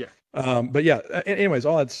 Yeah. But yeah, anyways,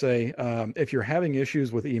 all I'd say, if you're having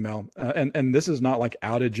issues with email, and this is not like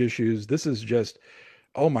outage issues, this is just,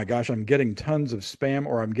 oh my gosh, I'm getting tons of spam,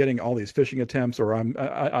 or I'm getting all these phishing attempts, or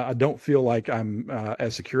I don't feel like I'm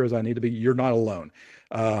as secure as I need to be. You're not alone.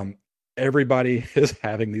 Everybody is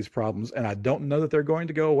having these problems, and I don't know that they're going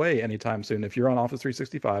to go away anytime soon. If you're on Office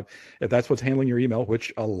 365, if that's what's handling your email,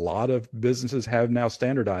 which a lot of businesses have now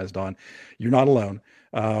standardized on, you're not alone.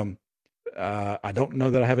 I don't know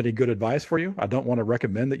that I have any good advice for you. I don't want to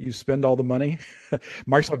recommend that you spend all the money.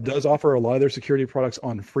 Microsoft does offer a lot of their security products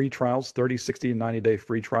on free trials, 30, 60, and 90-day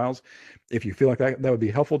free trials. If you feel like that would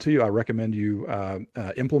be helpful to you, I recommend you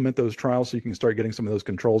implement those trials so you can start getting some of those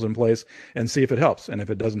controls in place and see if it helps. And if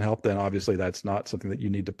it doesn't help, then obviously that's not something that you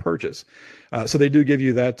need to purchase. So they do give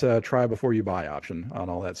you that try before you buy option on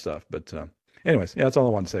all that stuff. But anyways, that's all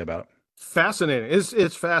I want to say about it. Fascinating.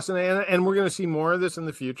 It's fascinating, and we're going to see more of this in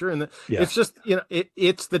the future. And it's just,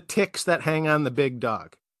 it's the ticks that hang on the big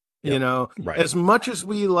dog. Right. As much as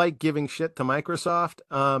we like giving shit to Microsoft,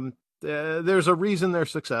 there's a reason they're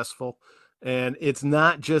successful. And it's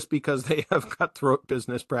not just because they have cutthroat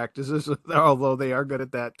business practices, although they are good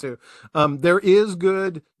at that too. There is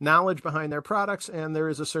good knowledge behind their products, and there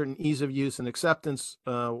is a certain ease of use and acceptance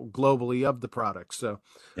globally of the products. So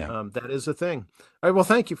that is a thing. All right. Well,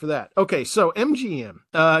 thank you for that. Okay. So MGM,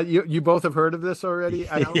 you both have heard of this already?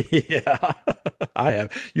 I know. Yeah, I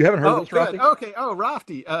have. You haven't heard of this, Rafti? Okay. Oh,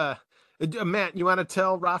 Rafti. Matt, you want to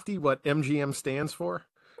tell Rafti what MGM stands for?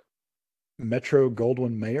 Metro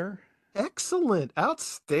Goldwyn Mayer. Excellent.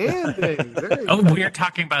 Outstanding. Very Oh, good. we are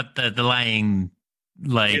talking about the Lion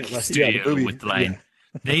Yeah, the studio movie. with the Yeah. Lion.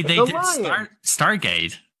 They The did Lion.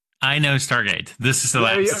 Stargate. I know Stargate. This is the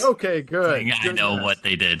last Okay, good. thing I Good know guess. what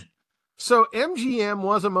they did. So MGM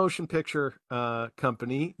was a motion picture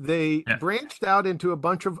company. They Yeah. branched out into a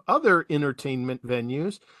bunch of other entertainment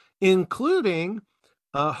venues, including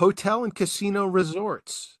hotel and casino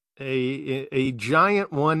resorts, a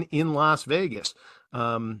giant one in Las Vegas.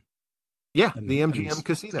 Yeah, And, the and, MGM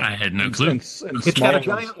Casino. I had no and, clue. and It's got a smaller ones.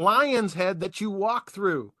 giant lion's head that you walk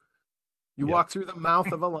through. You Yeah. walk through the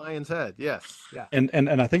mouth of a lion's head. Yes. Yeah. And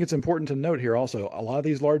I think it's important to note here also, a lot of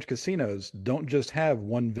these large casinos don't just have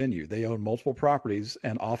one venue. They own multiple properties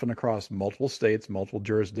and often across multiple states, multiple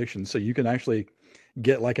jurisdictions. So you can actually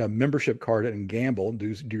get like a membership card and gamble,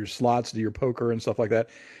 do your slots, do your poker and stuff like that.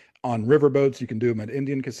 On riverboats, you can do them at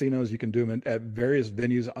Indian casinos. You can do them at various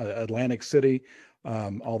venues, Atlantic City,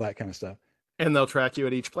 all that kind of stuff. And they'll track you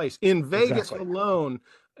at each place. In Vegas Exactly. alone,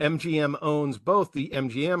 MGM owns both the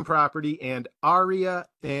MGM property and Aria,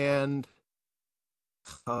 and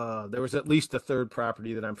there was at least a third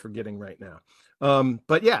property that I'm forgetting right now.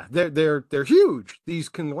 But yeah, they're huge. These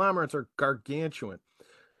conglomerates are gargantuan.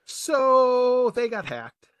 So they got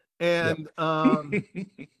hacked, and And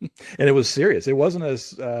it was serious. It wasn't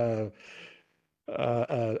as what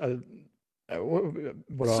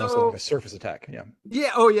else? Like a surface attack. Yeah.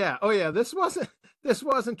 yeah, oh yeah. This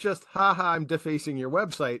wasn't just haha, I'm defacing your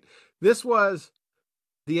website. This was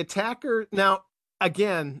the attacker. Now,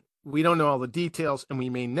 again, we don't know all the details, and we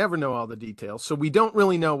may never know all the details. So we don't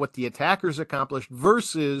really know what the attackers accomplished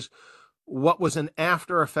versus what was an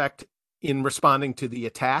after effect in responding to the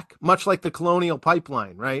attack, much like the Colonial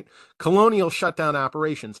Pipeline, right? Colonial shut down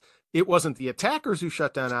operations. It wasn't the attackers who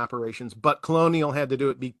shut down operations, but Colonial had to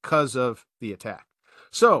do it because of the attack.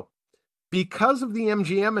 So, because of the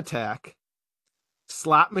MGM attack,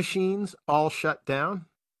 slot machines all shut down.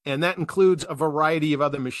 And that includes a variety of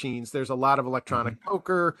other machines. There's a lot of electronic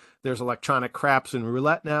poker. There's electronic craps and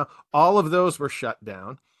roulette now. All of those were shut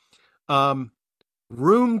down.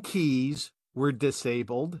 Room keys were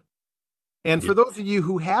disabled. And for those of you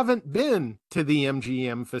who haven't been to the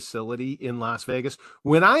MGM facility in Las Vegas,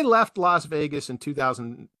 when I left Las Vegas in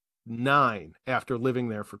 2009, after living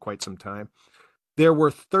there for quite some time, there were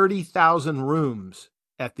 30,000 rooms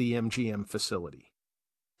at the MGM facility.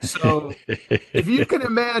 So if you can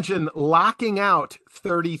imagine locking out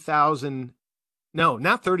 30,000, no,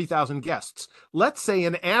 not 30,000 guests. Let's say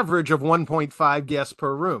an average of 1.5 guests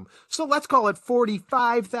per room. So let's call it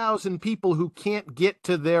 45,000 people who can't get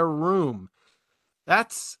to their room.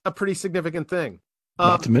 That's a pretty significant thing.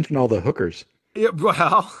 Not to mention all the hookers. Yeah,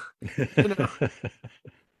 well, you know,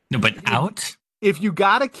 No, but out? if you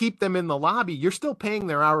got to keep them in the lobby, you're still paying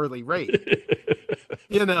their hourly rate.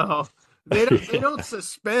 You know, they don't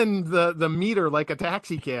suspend the meter like a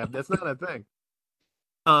taxi cab. That's not a thing.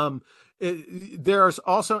 There's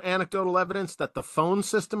also anecdotal evidence that the phone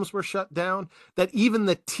systems were shut down, that even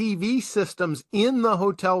the TV systems in the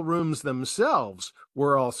hotel rooms themselves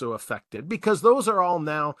were also affected, because those are all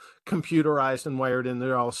now computerized and wired in.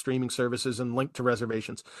 They're all streaming services and linked to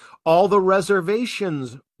reservations. All the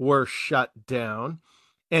reservations were shut down,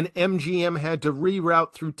 and MGM had to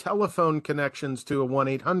reroute through telephone connections to a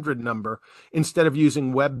 1-800 number instead of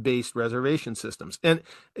using web-based reservation systems. And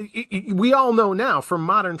we all know now from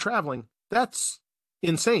modern traveling, that's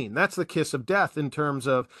insane. That's the kiss of death in terms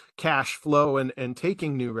of cash flow and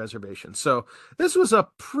taking new reservations. So this was a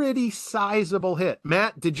pretty sizable hit.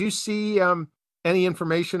 Matt, did you see any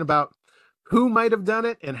information about who might have done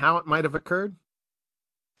it and how it might have occurred?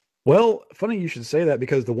 Well, funny you should say that,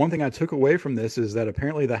 because the one thing I took away from this is that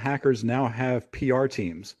apparently the hackers now have PR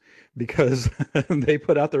teams, because they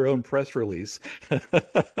put out their own press release.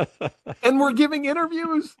 And we're giving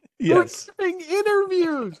interviews. Yes. We're giving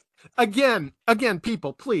interviews. Again,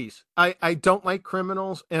 people, please. I don't like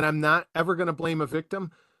criminals, and I'm not ever going to blame a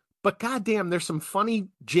victim. But goddamn, there's some funny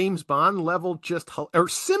James Bond level, or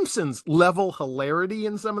Simpsons level hilarity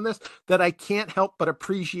in some of this that I can't help but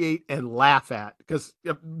appreciate and laugh at. Because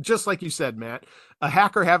just like you said, Matt, a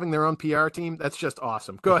hacker having their own PR team, that's just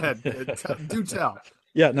awesome. Go ahead, do tell.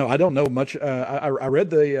 Yeah, no, I don't know much. I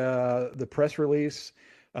read the press release,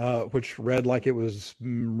 which read like it was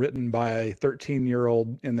written by a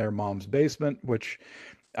 13-year-old in their mom's basement, which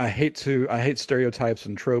I hate stereotypes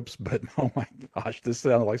and tropes, but oh my gosh, this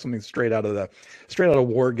sounded like something straight out of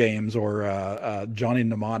War Games or Johnny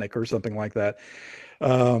Mnemonic or something like that.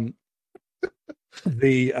 I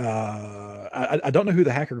don't know who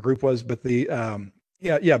the hacker group was, but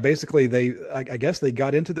Yeah. Basically, I guess they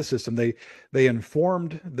got into the system. They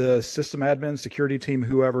informed the system admin, security team,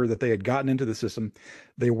 whoever, that they had gotten into the system.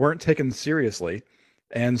 They weren't taken seriously,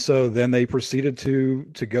 and so then they proceeded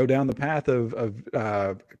to go down the path of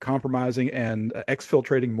compromising and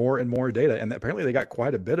exfiltrating more and more data. And apparently, they got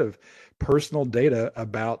quite a bit of personal data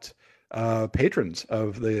about patrons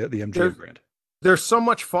of the MGM brand. There's so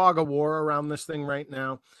much fog of war around this thing right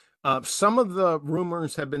now. Some of the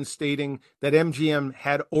rumors have been stating that MGM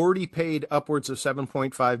had already paid upwards of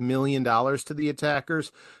 $7.5 million to the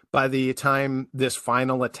attackers by the time this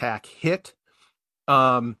final attack hit.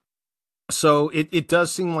 So it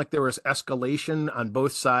does seem like there was escalation on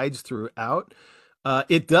both sides throughout.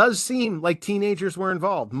 It does seem like teenagers were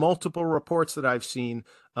involved. Multiple reports that I've seen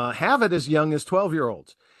have it as young as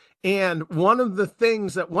 12-year-olds. And one of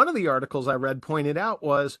the articles I read pointed out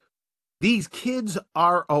was these kids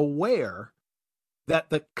are aware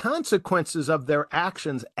that the consequences of their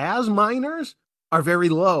actions as minors are very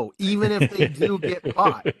low, even if they do get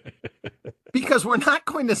caught. Because we're not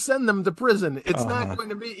going to send them to prison. It's not going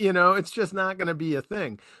to be, it's just not going to be a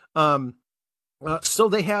thing. So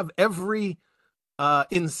they have every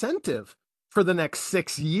incentive for the next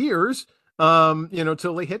 6 years,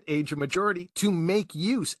 till they hit age of majority, to make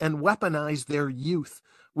use and weaponize their youth,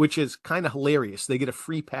 which is kind of hilarious. They get a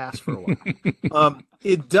free pass for a while.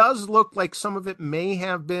 It does look like some of it may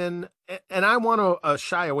have been, and I want to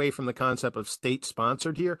shy away from the concept of state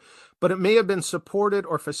sponsored here, but it may have been supported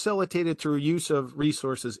or facilitated through use of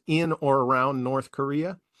resources in or around North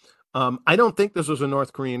Korea. I don't think this was a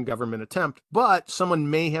North Korean government attempt, but someone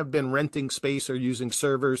may have been renting space or using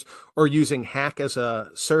servers or using hack as a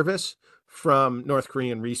service from North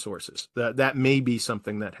Korean resources. That may be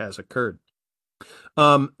something that has occurred.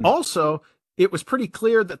 Also, it was pretty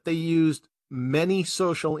clear that they used many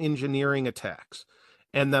social engineering attacks,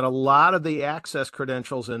 and that a lot of the access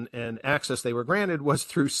credentials and access they were granted was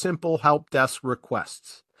through simple help desk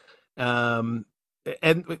requests. And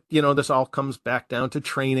this all comes back down to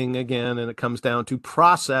training again, and it comes down to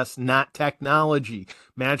process, not technology.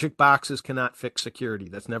 Magic boxes cannot fix security.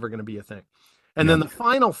 That's never going to be a thing. And then the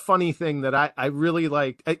final funny thing that I really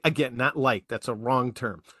liked, again, not like, that's a wrong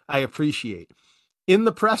term, I appreciate. In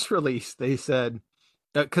the press release, they said,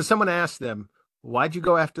 because someone asked them, why'd you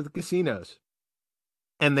go after the casinos?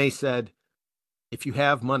 And they said, if you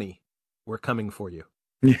have money, we're coming for you.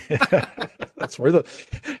 That's where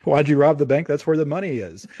why'd you rob the bank? That's where the money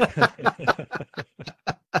is.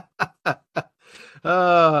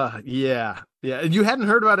 Yeah. You hadn't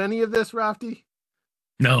heard about any of this, Rafty?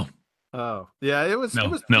 No. Oh, yeah, it was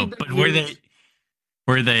No. But news.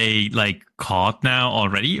 were they like caught now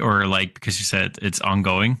already, or like, because you said it's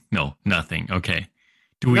ongoing? No, nothing. Okay.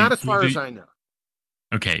 Not as far as I know.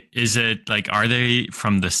 Okay. Is it like, are they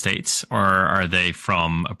from the States or are they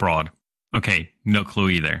from abroad? Okay. No clue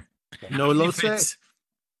either. No, if it's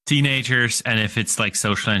teenagers and if it's like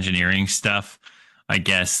social engineering stuff, I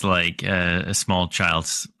guess like a small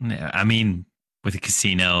child's, I mean, with a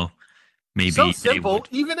casino, maybe so simple,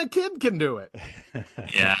 even a kid can do it.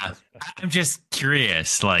 Yeah. I'm just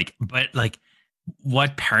curious, but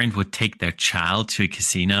what parent would take their child to a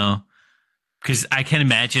casino? Because I can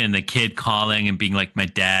imagine the kid calling and being like, my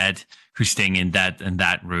dad who's staying in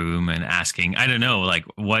that room, and asking, I don't know, like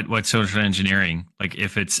what social engineering, like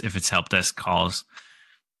if it's help desk calls.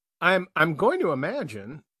 I'm going to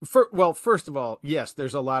imagine first of all, yes,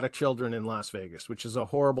 there's a lot of children in Las Vegas, which is a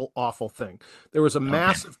horrible, awful thing. There was a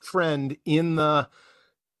massive trend in the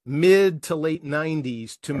mid to late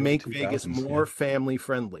 90s to make Vegas more family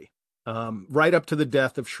friendly, right up to the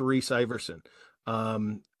death of Sharice Iverson.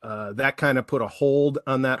 That kind of put a hold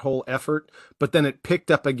on that whole effort, but then it picked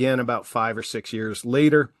up again about 5 or 6 years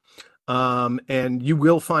later. And you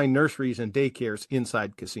will find nurseries and daycares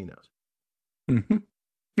inside casinos. Mm-hmm.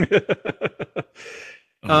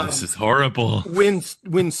 This is horrible.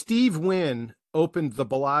 When Steve Wynn opened the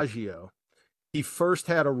Bellagio, he first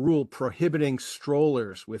had a rule prohibiting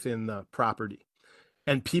strollers within the property,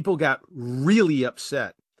 and people got really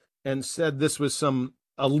upset and said this was some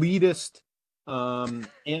elitist,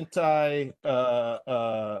 anti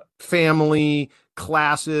family,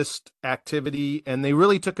 classist activity, and they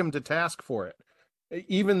really took him to task for it,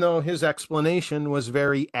 even though his explanation was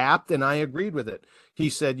very apt and I agreed with it. He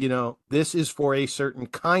said, this is for a certain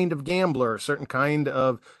kind of gambler, a certain kind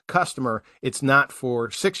of customer. It's not for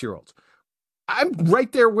 6-year-olds. I'm right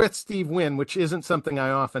there with Steve Wynn, which isn't something I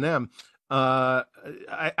often am.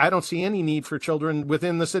 I don't see any need for children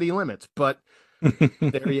within the city limits, but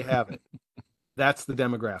there you have it. That's the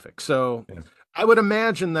demographic. So I would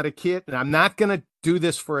imagine that a kid, and I'm not going to do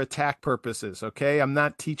this for attack purposes, okay? I'm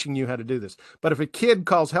not teaching you how to do this. But if a kid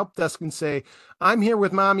calls help desk and say, I'm here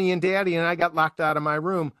with mommy and daddy and I got locked out of my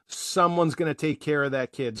room, someone's going to take care of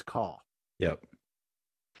that kid's call. Yep.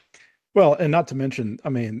 Well, and not to mention, I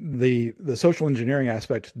mean, the social engineering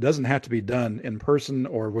aspect doesn't have to be done in person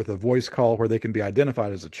or with a voice call where they can be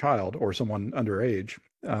identified as a child or someone underage.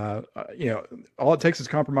 All it takes is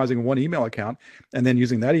compromising one email account and then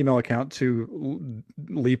using that email account to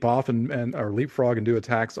leap off and or leapfrog and do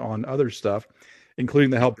attacks on other stuff, including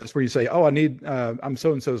the help desk where you say, "Oh, I'm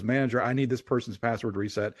so and so's manager. I need this person's password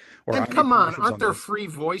reset." Or and come on, aren't there free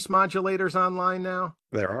voice modulators online now?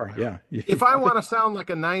 There are, yeah. If I want to sound like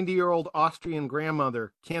a 90-year-old Austrian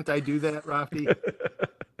grandmother, can't I do that, Rafi?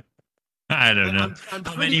 I don't know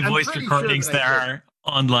how many voice recordings there are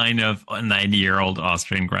online of 90-year-old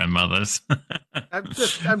Austrian grandmothers. I'm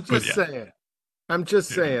just saying. I'm just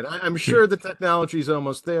saying. I'm sure the technology is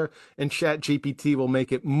almost there, and ChatGPT will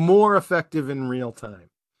make it more effective in real time.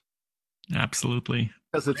 Absolutely,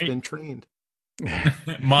 because it's been trained,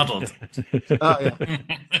 modeled. Oh yeah.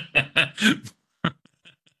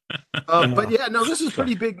 But yeah, no, this is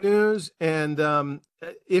pretty big news, and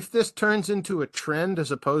if this turns into a trend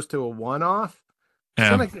as opposed to a one-off, it's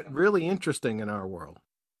going to get really interesting in our world.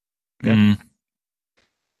 Yeah.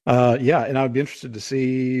 And I'd be interested to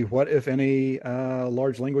see what, if any,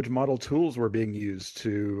 large language model tools were being used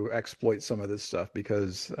to exploit some of this stuff.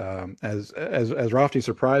 Because as Rafti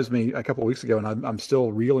surprised me a couple of weeks ago, and I'm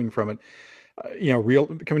still reeling from it.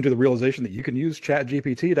 Coming to the realization that you can use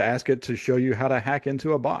ChatGPT to ask it to show you how to hack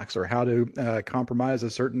into a box or how to compromise a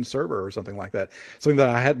certain server or something like that. Something that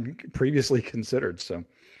I hadn't previously considered. So,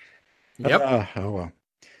 yep. Oh well.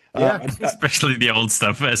 Yeah, especially the old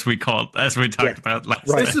stuff, as we talked about last.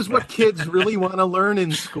 Right. This is what kids really want to learn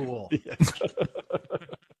in school. Yes.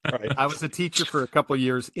 Right. I was a teacher for a couple of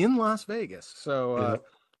years in Las Vegas, so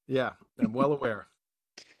yeah, I'm well aware.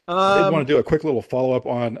 I did want to do a quick little follow-up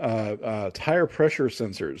on tire pressure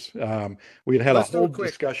sensors. We had a whole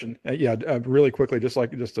discussion. Really quickly, just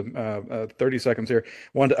 30 seconds here.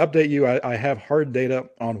 Wanted to update you. I have hard data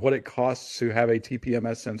on what it costs to have a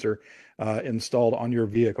TPMS sensor installed on your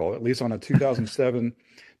vehicle, at least on a 2007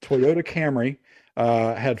 Toyota Camry.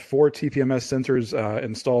 Had 4 TPMS sensors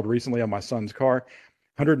installed recently on my son's car.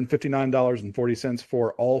 $159.40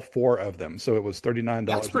 for all 4 of them. So it was $39.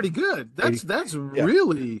 That's pretty good. That's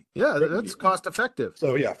really, that's cost effective.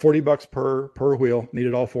 So yeah, $40 per wheel.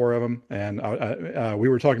 Needed all 4 of them, and we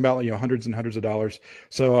were talking about hundreds and hundreds of dollars.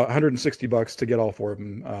 So $160 to get all 4 of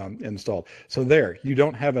them installed. So there, you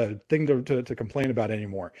don't have a thing to complain about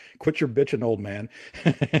anymore. Quit your bitching, old man.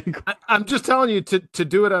 I'm just telling you to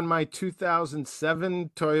do it on my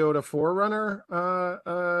 2007 Toyota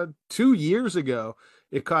 4Runner 2 years ago.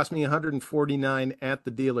 It cost me $149 at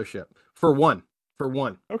the dealership for one.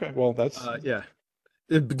 Okay, well that's a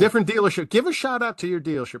different dealership. Give a shout out to your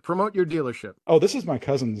dealership. Promote your dealership. Oh, this is my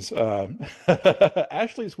cousin's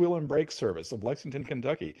Ashley's Wheel and Brake Service of Lexington,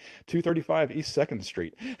 Kentucky, 235 East 2nd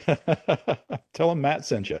Street. Tell him Matt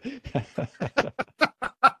sent you.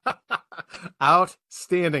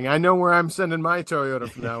 Outstanding. I know where I'm sending my Toyota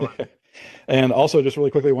from now on. And also, just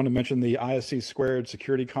really quickly, I want to mention the ISC Squared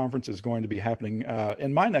Security Conference is going to be happening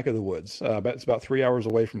in my neck of the woods. It's about 3 hours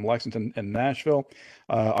away from Lexington and Nashville,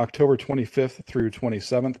 October 25th through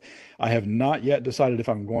 27th. I have not yet decided if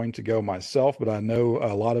I'm going to go myself, but I know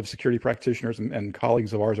a lot of security practitioners and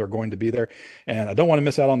colleagues of ours are going to be there. And I don't want to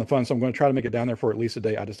miss out on the fun, so I'm going to try to make it down there for at least a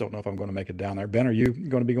day. I just don't know if I'm going to make it down there. Ben, are you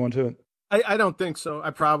going to be going to it? I don't think so.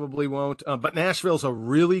 I probably won't. But Nashville's a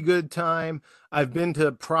really good time. I've been to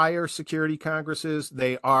prior security congresses.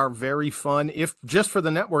 They are very fun, if just for the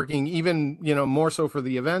networking, even, more so for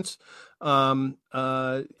the events.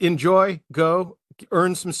 Enjoy, go,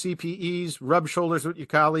 earn some CPEs, rub shoulders with your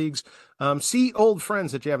colleagues, see old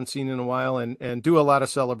friends that you haven't seen in a while, and do a lot of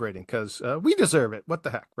celebrating, because we deserve it. What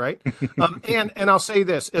the heck, right? And I'll say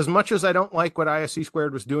this, as much as I don't like what ISC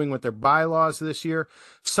Squared was doing with their bylaws this year,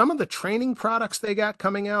 some of the training products they got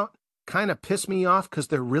coming out kind of piss me off because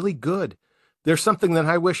they're really good. There's something that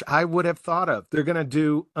I wish I would have thought of. They're going to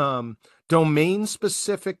do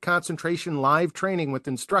domain-specific concentration live training with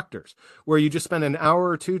instructors, where you just spend an hour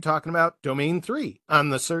or two talking about domain 3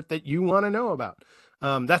 on the cert that you want to know about.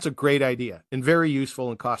 That's a great idea and very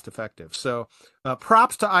useful and cost-effective. So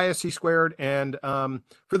props to ISC Squared. And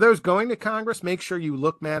for those going to Congress, make sure you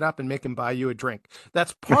look Matt up and make him buy you a drink.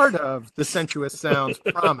 That's part of the Sensuous Sounds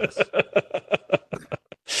promise.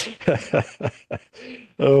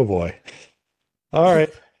 Oh, boy. All right.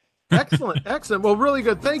 Excellent. Well, really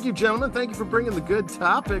good. Thank you, gentlemen. Thank you for bringing the good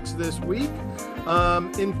topics this week.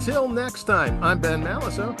 Until next time, I'm Ben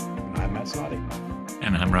Malisow. I'm Matt Snoddy.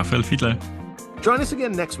 And I'm Raphael Fiedler. Join us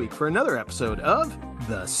again next week for another episode of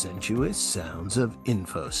The Sensuous Sounds of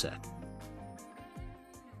InfoSec.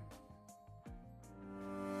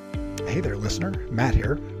 Hey there, listener. Matt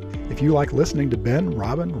here. If you like listening to Ben,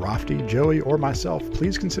 Robin, Rafty, Joey, or myself,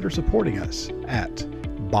 please consider supporting us at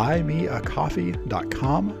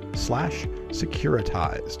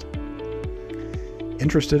buymeacoffee.com/securitized.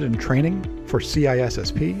 Interested in training for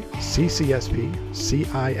CISSP, CCSP,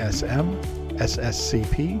 CISM,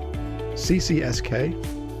 SSCP, CCSK,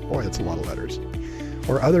 boy, that's a lot of letters,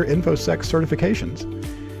 or other InfoSec certifications?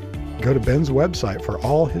 Go to Ben's website for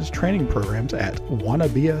all his training programs at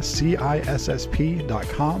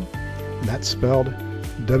wannabeacissp.com. That's spelled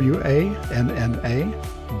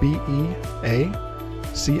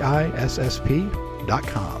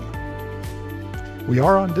WANNABEACISSP.com. We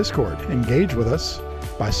are on Discord. Engage with us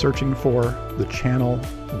by searching for the channel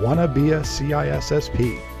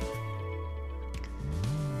WannaBeaCISSP.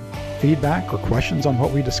 Feedback or questions on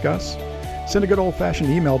what we discuss? Send a good old-fashioned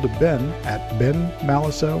email to Ben at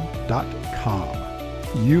benmalisow.com.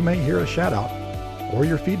 You may hear a shout-out or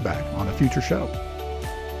your feedback on a future show.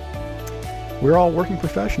 We're all working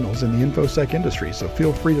professionals in the InfoSec industry, so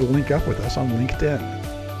feel free to link up with us on LinkedIn.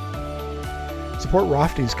 Support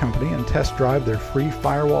Rafty's company and test drive their free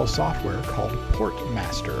firewall software called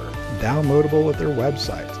Portmaster, downloadable at their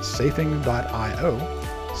website, safing.io,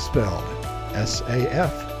 spelled SAFING.io.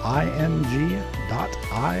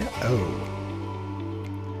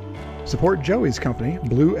 Support Joey's company,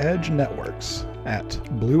 Blue Edge Networks, at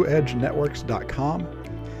blueedgenetworks.com,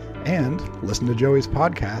 and listen to Joey's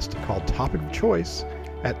podcast called Topic of Choice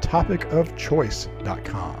at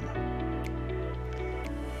topicofchoice.com.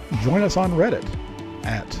 Join us on Reddit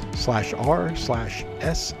at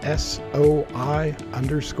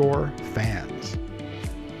 /r/SSOI_fans.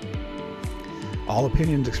 All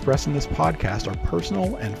opinions expressed in this podcast are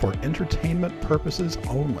personal and for entertainment purposes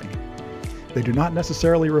only. They do not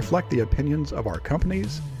necessarily reflect the opinions of our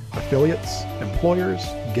companies, affiliates, employers,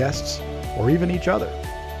 guests, or even each other.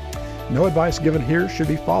 No advice given here should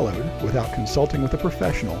be followed without consulting with a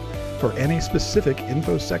professional for any specific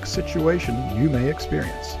InfoSec situation you may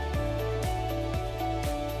experience.